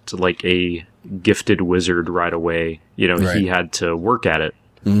wasn't like a gifted wizard right away. Right. He had to work at it.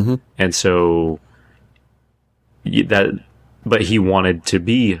 Mm-hmm. And so but he wanted to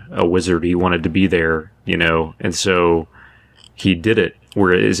be a wizard. He wanted to be there, and so he did it.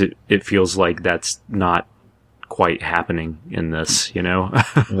 Whereas it feels like that's not quite happening in this,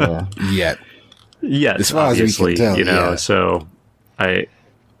 Yeah. Yet. Yes, as far obviously, as we can tell, yeah. So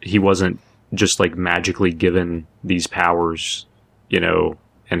he wasn't just like magically given these powers,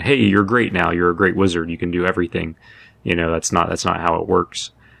 and hey, you're great now. You're a great wizard. You can do everything. That's not how it works.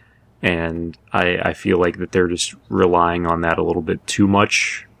 And I feel like that they're just relying on that a little bit too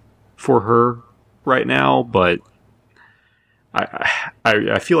much for her right now. But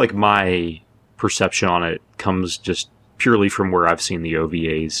I feel like my perception on it comes just purely from where I've seen the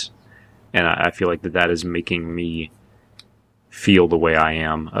OVAs. And I feel like that is making me feel the way I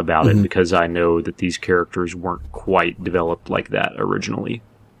am about it, because I know that these characters weren't quite developed like that originally.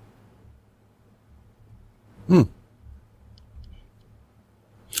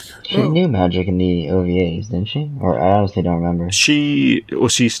 She knew magic in the OVAs, didn't she? Or I honestly don't remember. She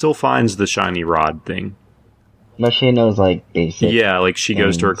still finds the shiny rod thing. But she knows, like, basic. Yeah, like, she things.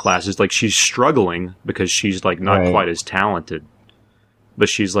 goes to her classes. Like, she's struggling because she's, like, not quite as talented. But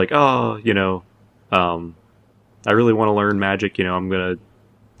she's like, I really want to learn magic. I'm going to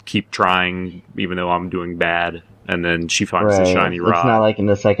keep trying, even though I'm doing bad. And then she finds the shiny rod. It's not like in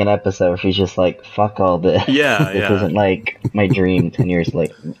the second episode, she's just like, fuck all this. Yeah, This isn't like my dream 10 years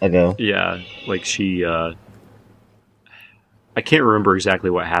ago. Yeah, like she, I can't remember exactly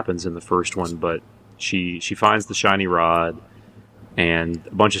what happens in the first one, but she finds the shiny rod, and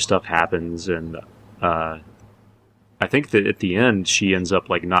a bunch of stuff happens, and I think that at the end she ends up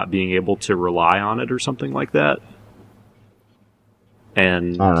like not being able to rely on it or something like that.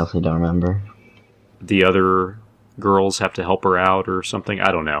 And I honestly don't remember. The other girls have to help her out or something.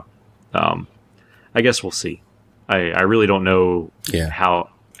 I don't know. I guess we'll see. I really don't know how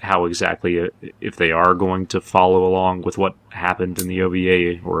exactly, if they are going to follow along with what happened in the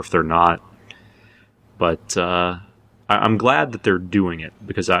OVA or if they're not. But I'm glad that they're doing it,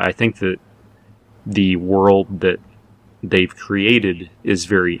 because I think that the world that they've created is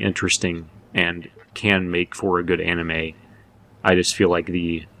very interesting and can make for a good anime. I just feel like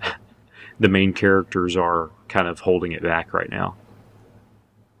the main characters are kind of holding it back right now.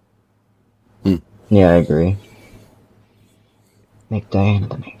 Yeah, I agree. Make Diana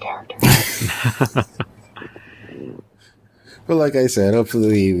the main character. But like I said,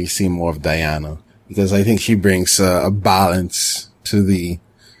 hopefully we see more of Diana, because I think she brings a balance to the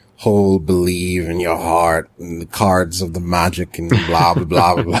whole believe in your heart and the cards of the magic and blah, blah,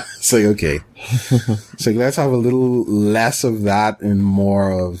 blah, blah, blah. It's like, okay. So let's have a little less of that and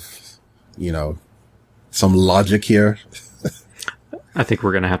more of, you know, some logic here. I think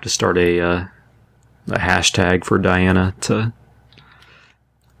we're going to have to start a hashtag for Diana to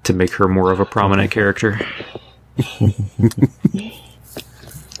make her more of a prominent character.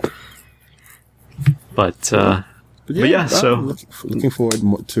 But yeah, so looking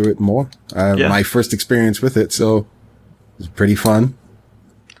forward to it more. My first experience with it, so it's pretty fun.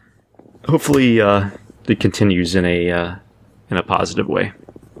 Hopefully, it continues in a positive way.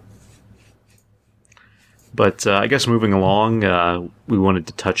 But I guess moving along, we wanted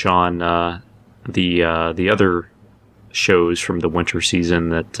to touch on the other shows from the winter season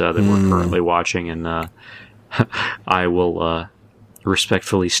that we're currently watching, and I will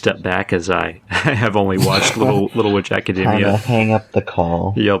respectfully step back as I have only watched Little Witch Academia. Hang up the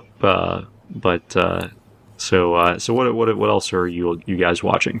call. Yep. So what else are you guys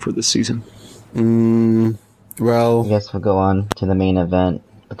watching for this season? Well, I guess we'll go on to the main event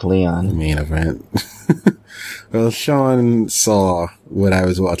with Leon. The main event. Well, Sean saw what I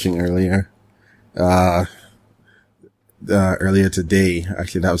was watching earlier. Earlier today.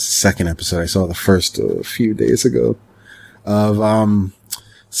 Actually, that was the second episode. I saw the first a few days ago of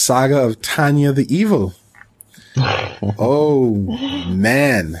Saga of Tanya the Evil. Oh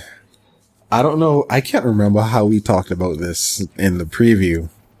man, I don't know. I can't remember how we talked about this in the preview,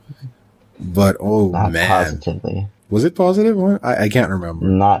 but Not man, positively. Was it positive? I can't remember.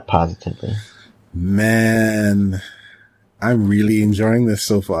 Not positively. Man, I'm really enjoying this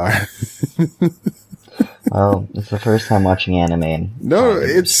so far. Well, it's the first time watching anime. And no,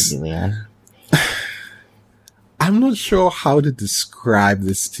 it's. Leon. I'm not sure how to describe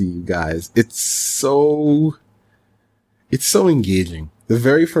this to you guys. It's so engaging. The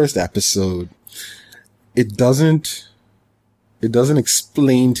very first episode, it doesn't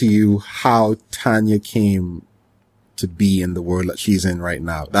explain to you how Tanya came to be in the world that she's in right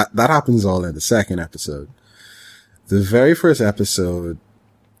now. That happens all in the second episode. The very first episode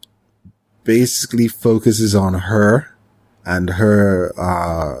basically focuses on her and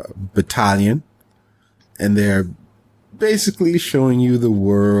her battalion, and they're basically showing you the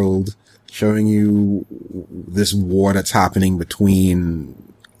world, showing you this war that's happening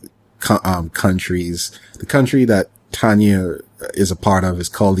between countries. The country that Tanya is a part of is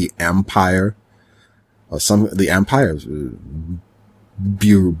called the Empire, or the Empire,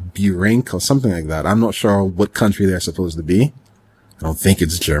 Burink or something like that. I'm not sure what country they're supposed to be. I don't think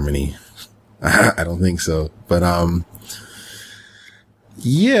it's Germany. I don't think so. But,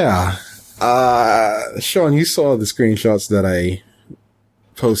 yeah. Sean, you saw the screenshots that I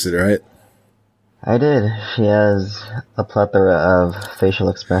posted, right? I did. She has a plethora of facial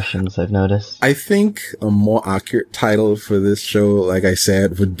expressions, I've noticed. I think a more accurate title for this show, like I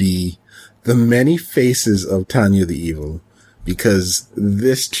said, would be The Many Faces of Tanya the Evil. Because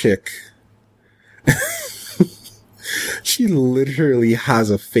this chick, she literally has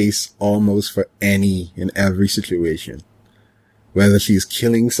a face almost for any and every situation. Whether she's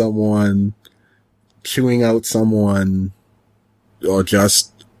killing someone, chewing out someone, or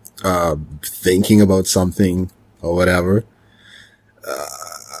just thinking about something or whatever.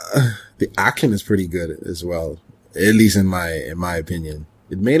 The action is pretty good as well, at least in my opinion.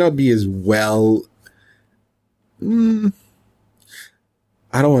 It may not be as well.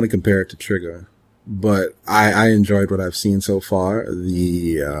 I don't want to compare it to Trigger, but I enjoyed what I've seen so far.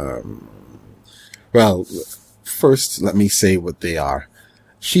 Well, first let me say what they are.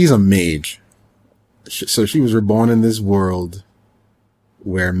 She's a mage. So she was reborn in this world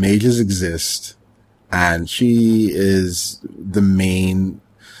where mages exist, and she is the main,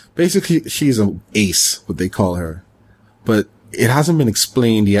 basically she's an ace, what they call her. But it hasn't been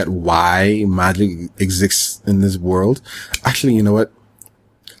explained yet why magic exists in this world. Actually, you know what?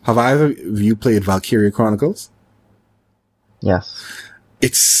 Have either of you played Valkyria Chronicles? Yes.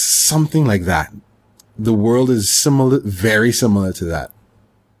 It's something like that. The world is similar, very similar to that.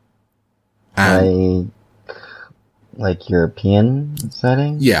 And like European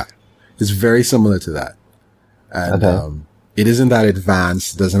setting? Yeah. It's very similar to that. And, okay. It isn't that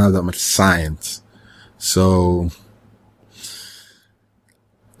advanced. It doesn't have that much science. So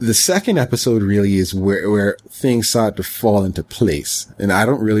the second episode really is where things start to fall into place. And I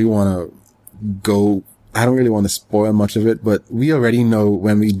don't really want to spoil much of it, but we already know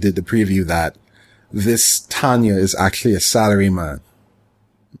when we did the preview that this Tanya is actually a salaryman.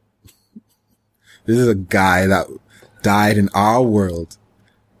 This is a guy that died in our world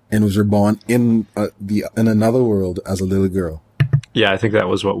and was reborn in another world as a little girl. Yeah, I think that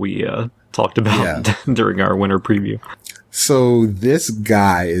was what we talked about during our winter preview. So this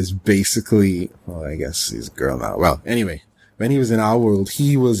guy is basically, well, I guess he's a girl now. Well, anyway, when he was in our world,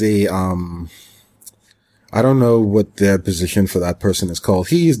 he was a, I don't know what their position for that person is called.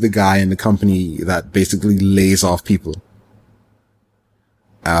 He's the guy in the company that basically lays off people,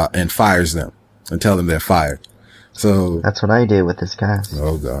 and fires them and tell them they're fired. So that's what I do with this cast.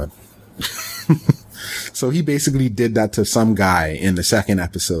 Oh God. So he basically did that to some guy in the second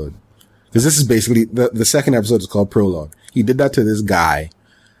episode. Because this is basically, the second episode is called Prologue. He did that to this guy.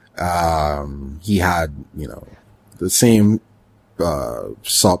 He had, the same,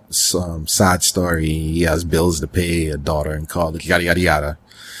 sad story. He has bills to pay, a daughter in college, yada, yada, yada.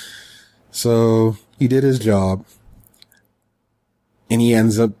 So he did his job. And he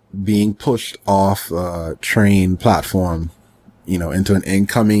ends up being pushed off a train platform, into an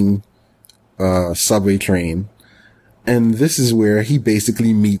incoming, subway train. And this is where he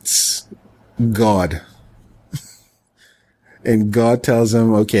basically meets God. And God tells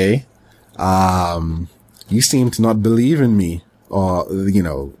him, okay, you seem to not believe in me, or,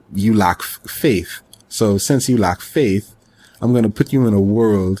 you lack faith. So since you lack faith, I'm going to put you in a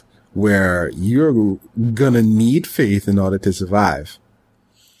world where you're going to need faith in order to survive.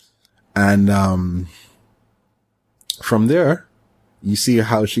 And, from there, you see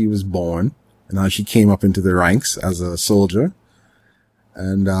how she was born and how she came up into the ranks as a soldier.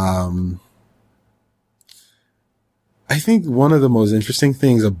 And, I think one of the most interesting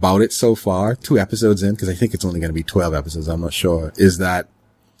things about it so far, 2 episodes in, because I think it's only going to be 12 episodes, I'm not sure, is that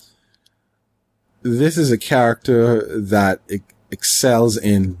this is a character that excels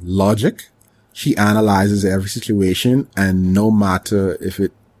in logic. She analyzes every situation, and no matter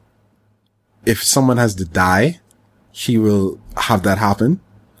if someone has to die, she will have that happen.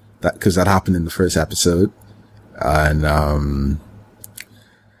 Because that happened in the first episode. And,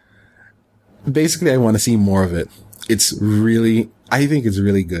 basically I want to see more of it. I think it's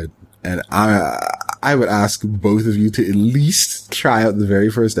really good. And I would ask both of you to at least try out the very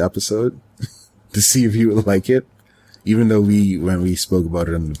first episode to see if you would like it. Even though when we spoke about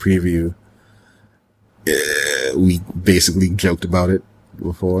it in the preview, we basically joked about it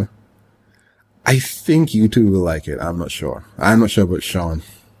before. I think you two will like it. I'm not sure. I'm not sure about Sean.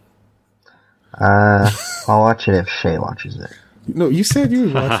 I'll watch it if Shay watches it. No, you said you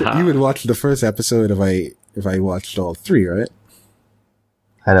would watch it. You would watch the first episode if I watched all 3, right?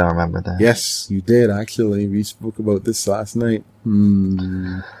 I don't remember that. Yes, you did, actually. We spoke about this last night.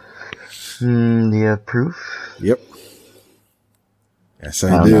 Do you have proof? Yep. Yes,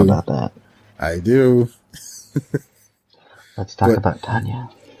 I don't do. know about that. I do. Let's talk about Tanya.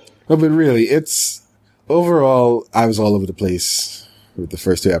 No, but really, overall, I was all over the place with the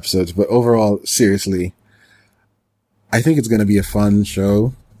first 2 episodes, but overall, seriously, I think it's going to be a fun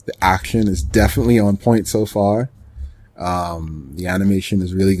show. The action is definitely on point so far. The animation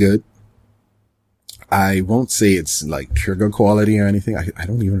is really good. I won't say it's like trigger quality or anything. I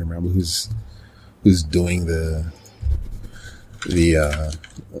don't even remember who's doing the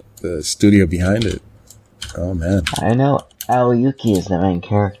studio behind it. Oh man. I know Aoyuki is the main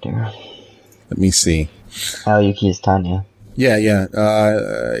character. Let me see. Aoyuki is Tanya. Yeah.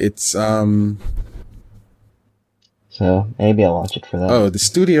 It's So maybe I'll watch it for that. Oh, the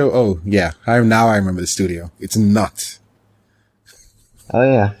studio. Oh, yeah. I remember the studio. It's Nut. Oh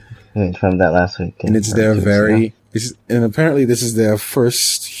yeah, from that last week. And it's their and apparently this is their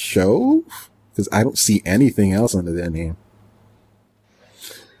first show, because I don't see anything else under their name.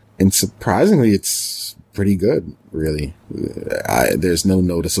 And surprisingly, it's pretty good, really. There's no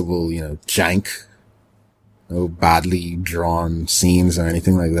noticeable, jank, no badly drawn scenes or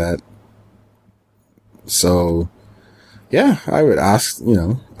anything like that. So, yeah, I would ask,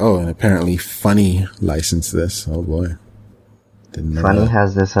 oh, and apparently Funny licensed this. Oh boy. Didn't know Funny that.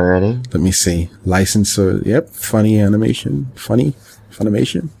 has this already? Let me see. Licensor, yep, Funny Animation.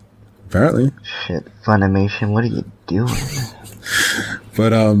 Funimation, apparently. Shit, Funimation, what are you doing?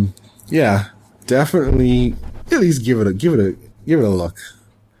 But, yeah, definitely at least give it a look,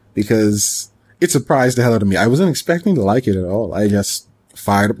 because it surprised the hell out of me. I wasn't expecting to like it at all. I just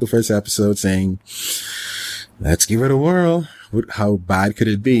fired up the first episode saying, let's give it a whirl. How bad could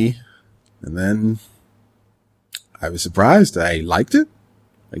it be? And then I was surprised. I liked it.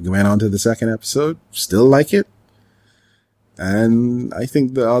 I went on to the second episode, still like it. And I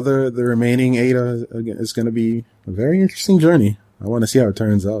think the remaining 8 is going to be a very interesting journey. I want to see how it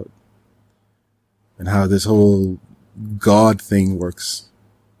turns out. and how this whole God thing works.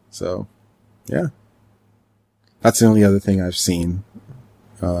 So, yeah. That's the only other thing I've seen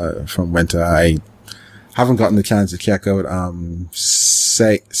from Winter. I haven't gotten the chance to check out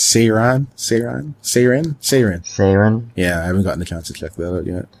Seiren. Yeah, I haven't gotten the chance to check that out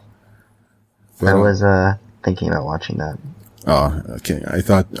yet. But, I was thinking about watching that. Oh, okay. I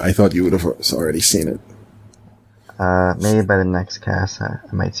thought you would have already seen it. Maybe by the next cast, I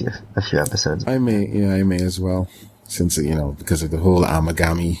might see a few episodes. I may as well, since because of the whole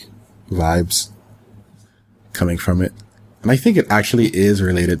Amagami vibes coming from it. And I think it actually is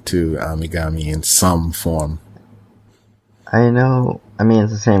related to Amigami in some form. I know. I mean,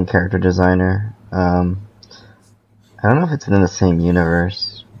 it's the same character designer. I don't know if it's in the same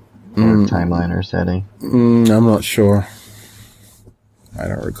universe or timeline or setting. I'm not sure. I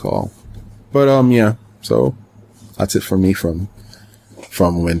don't recall. But yeah. So that's it for me from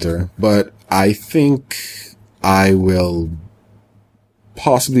Winter. But I think I will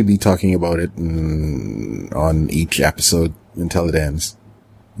possibly be talking about it on each episode until it ends.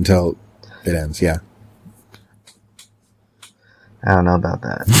 Yeah. I don't know about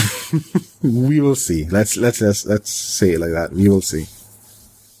that. We will see. Let's say it like that. We will see.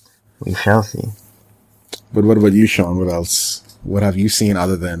 We shall see. But what about you, Sean? What else? What have you seen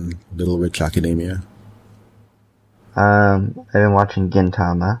other than Little Witch Academia? I've been watching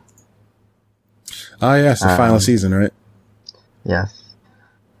Gintama. Oh yes, the final season, right? Yes.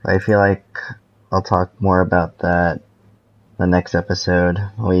 I feel like I'll talk more about that the next episode.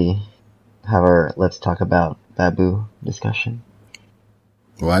 We have our Let's Talk About Babu discussion.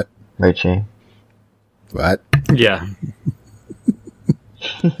 What? Right, Shay? What? Yeah.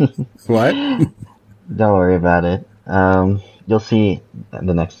 What? Don't worry about it. You'll see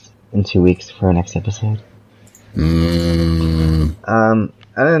in 2 weeks for our next episode. Other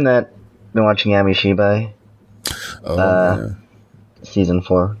than that, been watching Amishibai. Oh, yeah. Season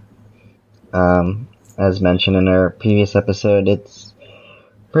 4. As mentioned in our previous episode, it's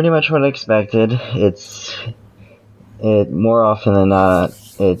pretty much what I expected. More often than not,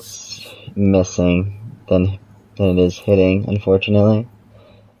 it's missing than it is hitting, unfortunately.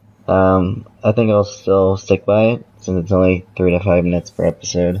 I think I'll still stick by it, since it's only 3 to 5 minutes per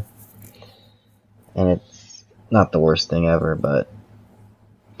episode. And it's not the worst thing ever, but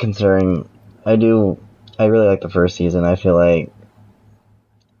considering I really like the first season, I feel like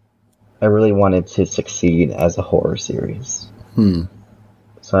I really wanted to succeed as a horror series.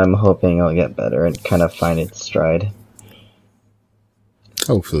 So I'm hoping it'll get better and kind of find its stride.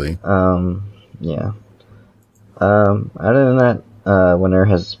 Hopefully. Yeah. Other than that, Winter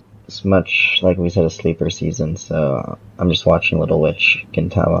has much, like we said, a sleeper season, so I'm just watching Little Witch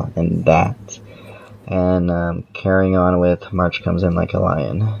Gintama and that. And carrying on with March Comes In Like a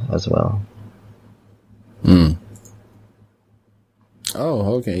Lion as well.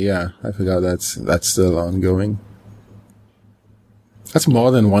 Oh, okay, yeah. I forgot that's still ongoing. That's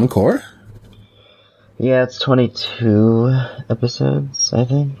more than one core? Yeah, it's 22 episodes, I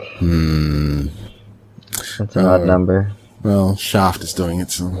think. That's an odd number. Well, Shaft is doing it,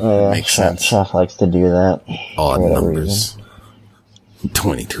 so it makes sense. Shaft likes to do that. Odd numbers.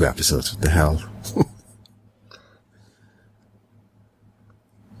 22 episodes, what the hell?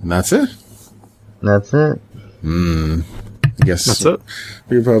 And that's it? That's it. I guess That's it.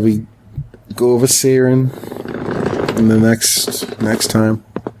 We'll probably go over Seiren in the next time.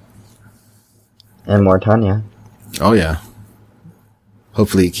 And more Tanya. Oh yeah.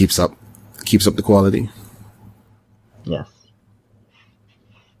 Hopefully it keeps up the quality. Yes.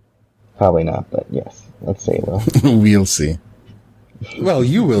 Probably not, but yes. Let's say it will. We'll see. Well,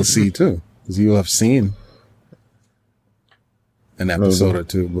 you will see too, because you'll have seen an episode or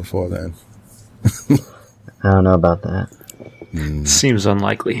two before then. I don't know about that. Seems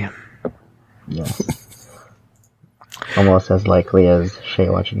unlikely. Yes. Almost as likely as Shay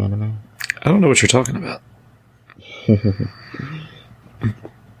watching anime. I don't know what you're talking about.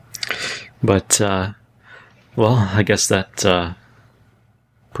 But, well, I guess that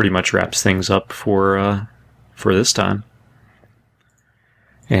pretty much wraps things up for this time.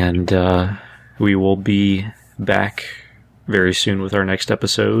 And we will be back very soon with our next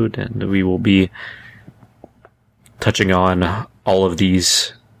episode, and we will be touching on all of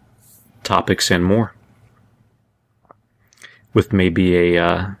these topics and more. With maybe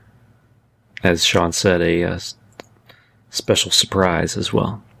as Sean said, a special surprise as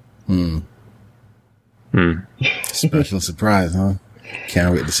well. Special surprise, huh?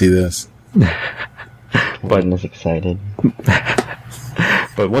 Can't wait to see this. But I'm excited.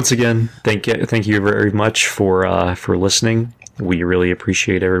 But once again, thank you very much for listening. We really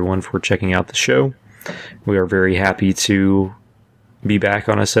appreciate everyone for checking out the show. we are very happy to be back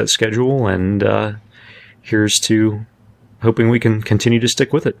on a set schedule, and here's to hoping we can continue to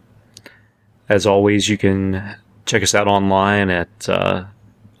stick with it. As always, you can check us out online at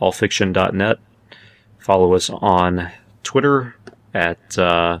allfiction.net. Follow us on Twitter at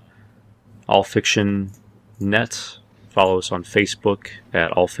allfictionnet. Follow us on Facebook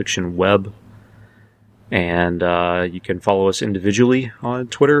at allfictionweb. And you can follow us individually on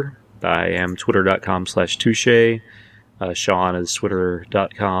Twitter. I am twitter.com/touche. Sean is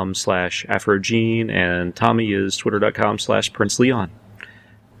twitter.com/afrogene. And Tommy is twitter.com/princeleon.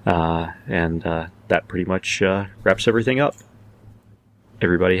 And that pretty much wraps everything up.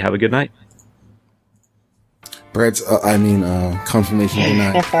 Everybody have a good night. Brett's, confirmation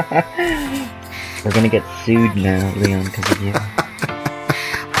denied. We're gonna get sued now, Leon, because of you.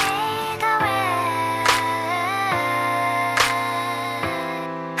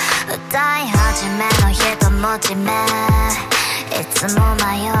 歌い始めの一文字目いつも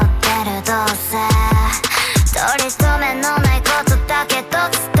迷ってるど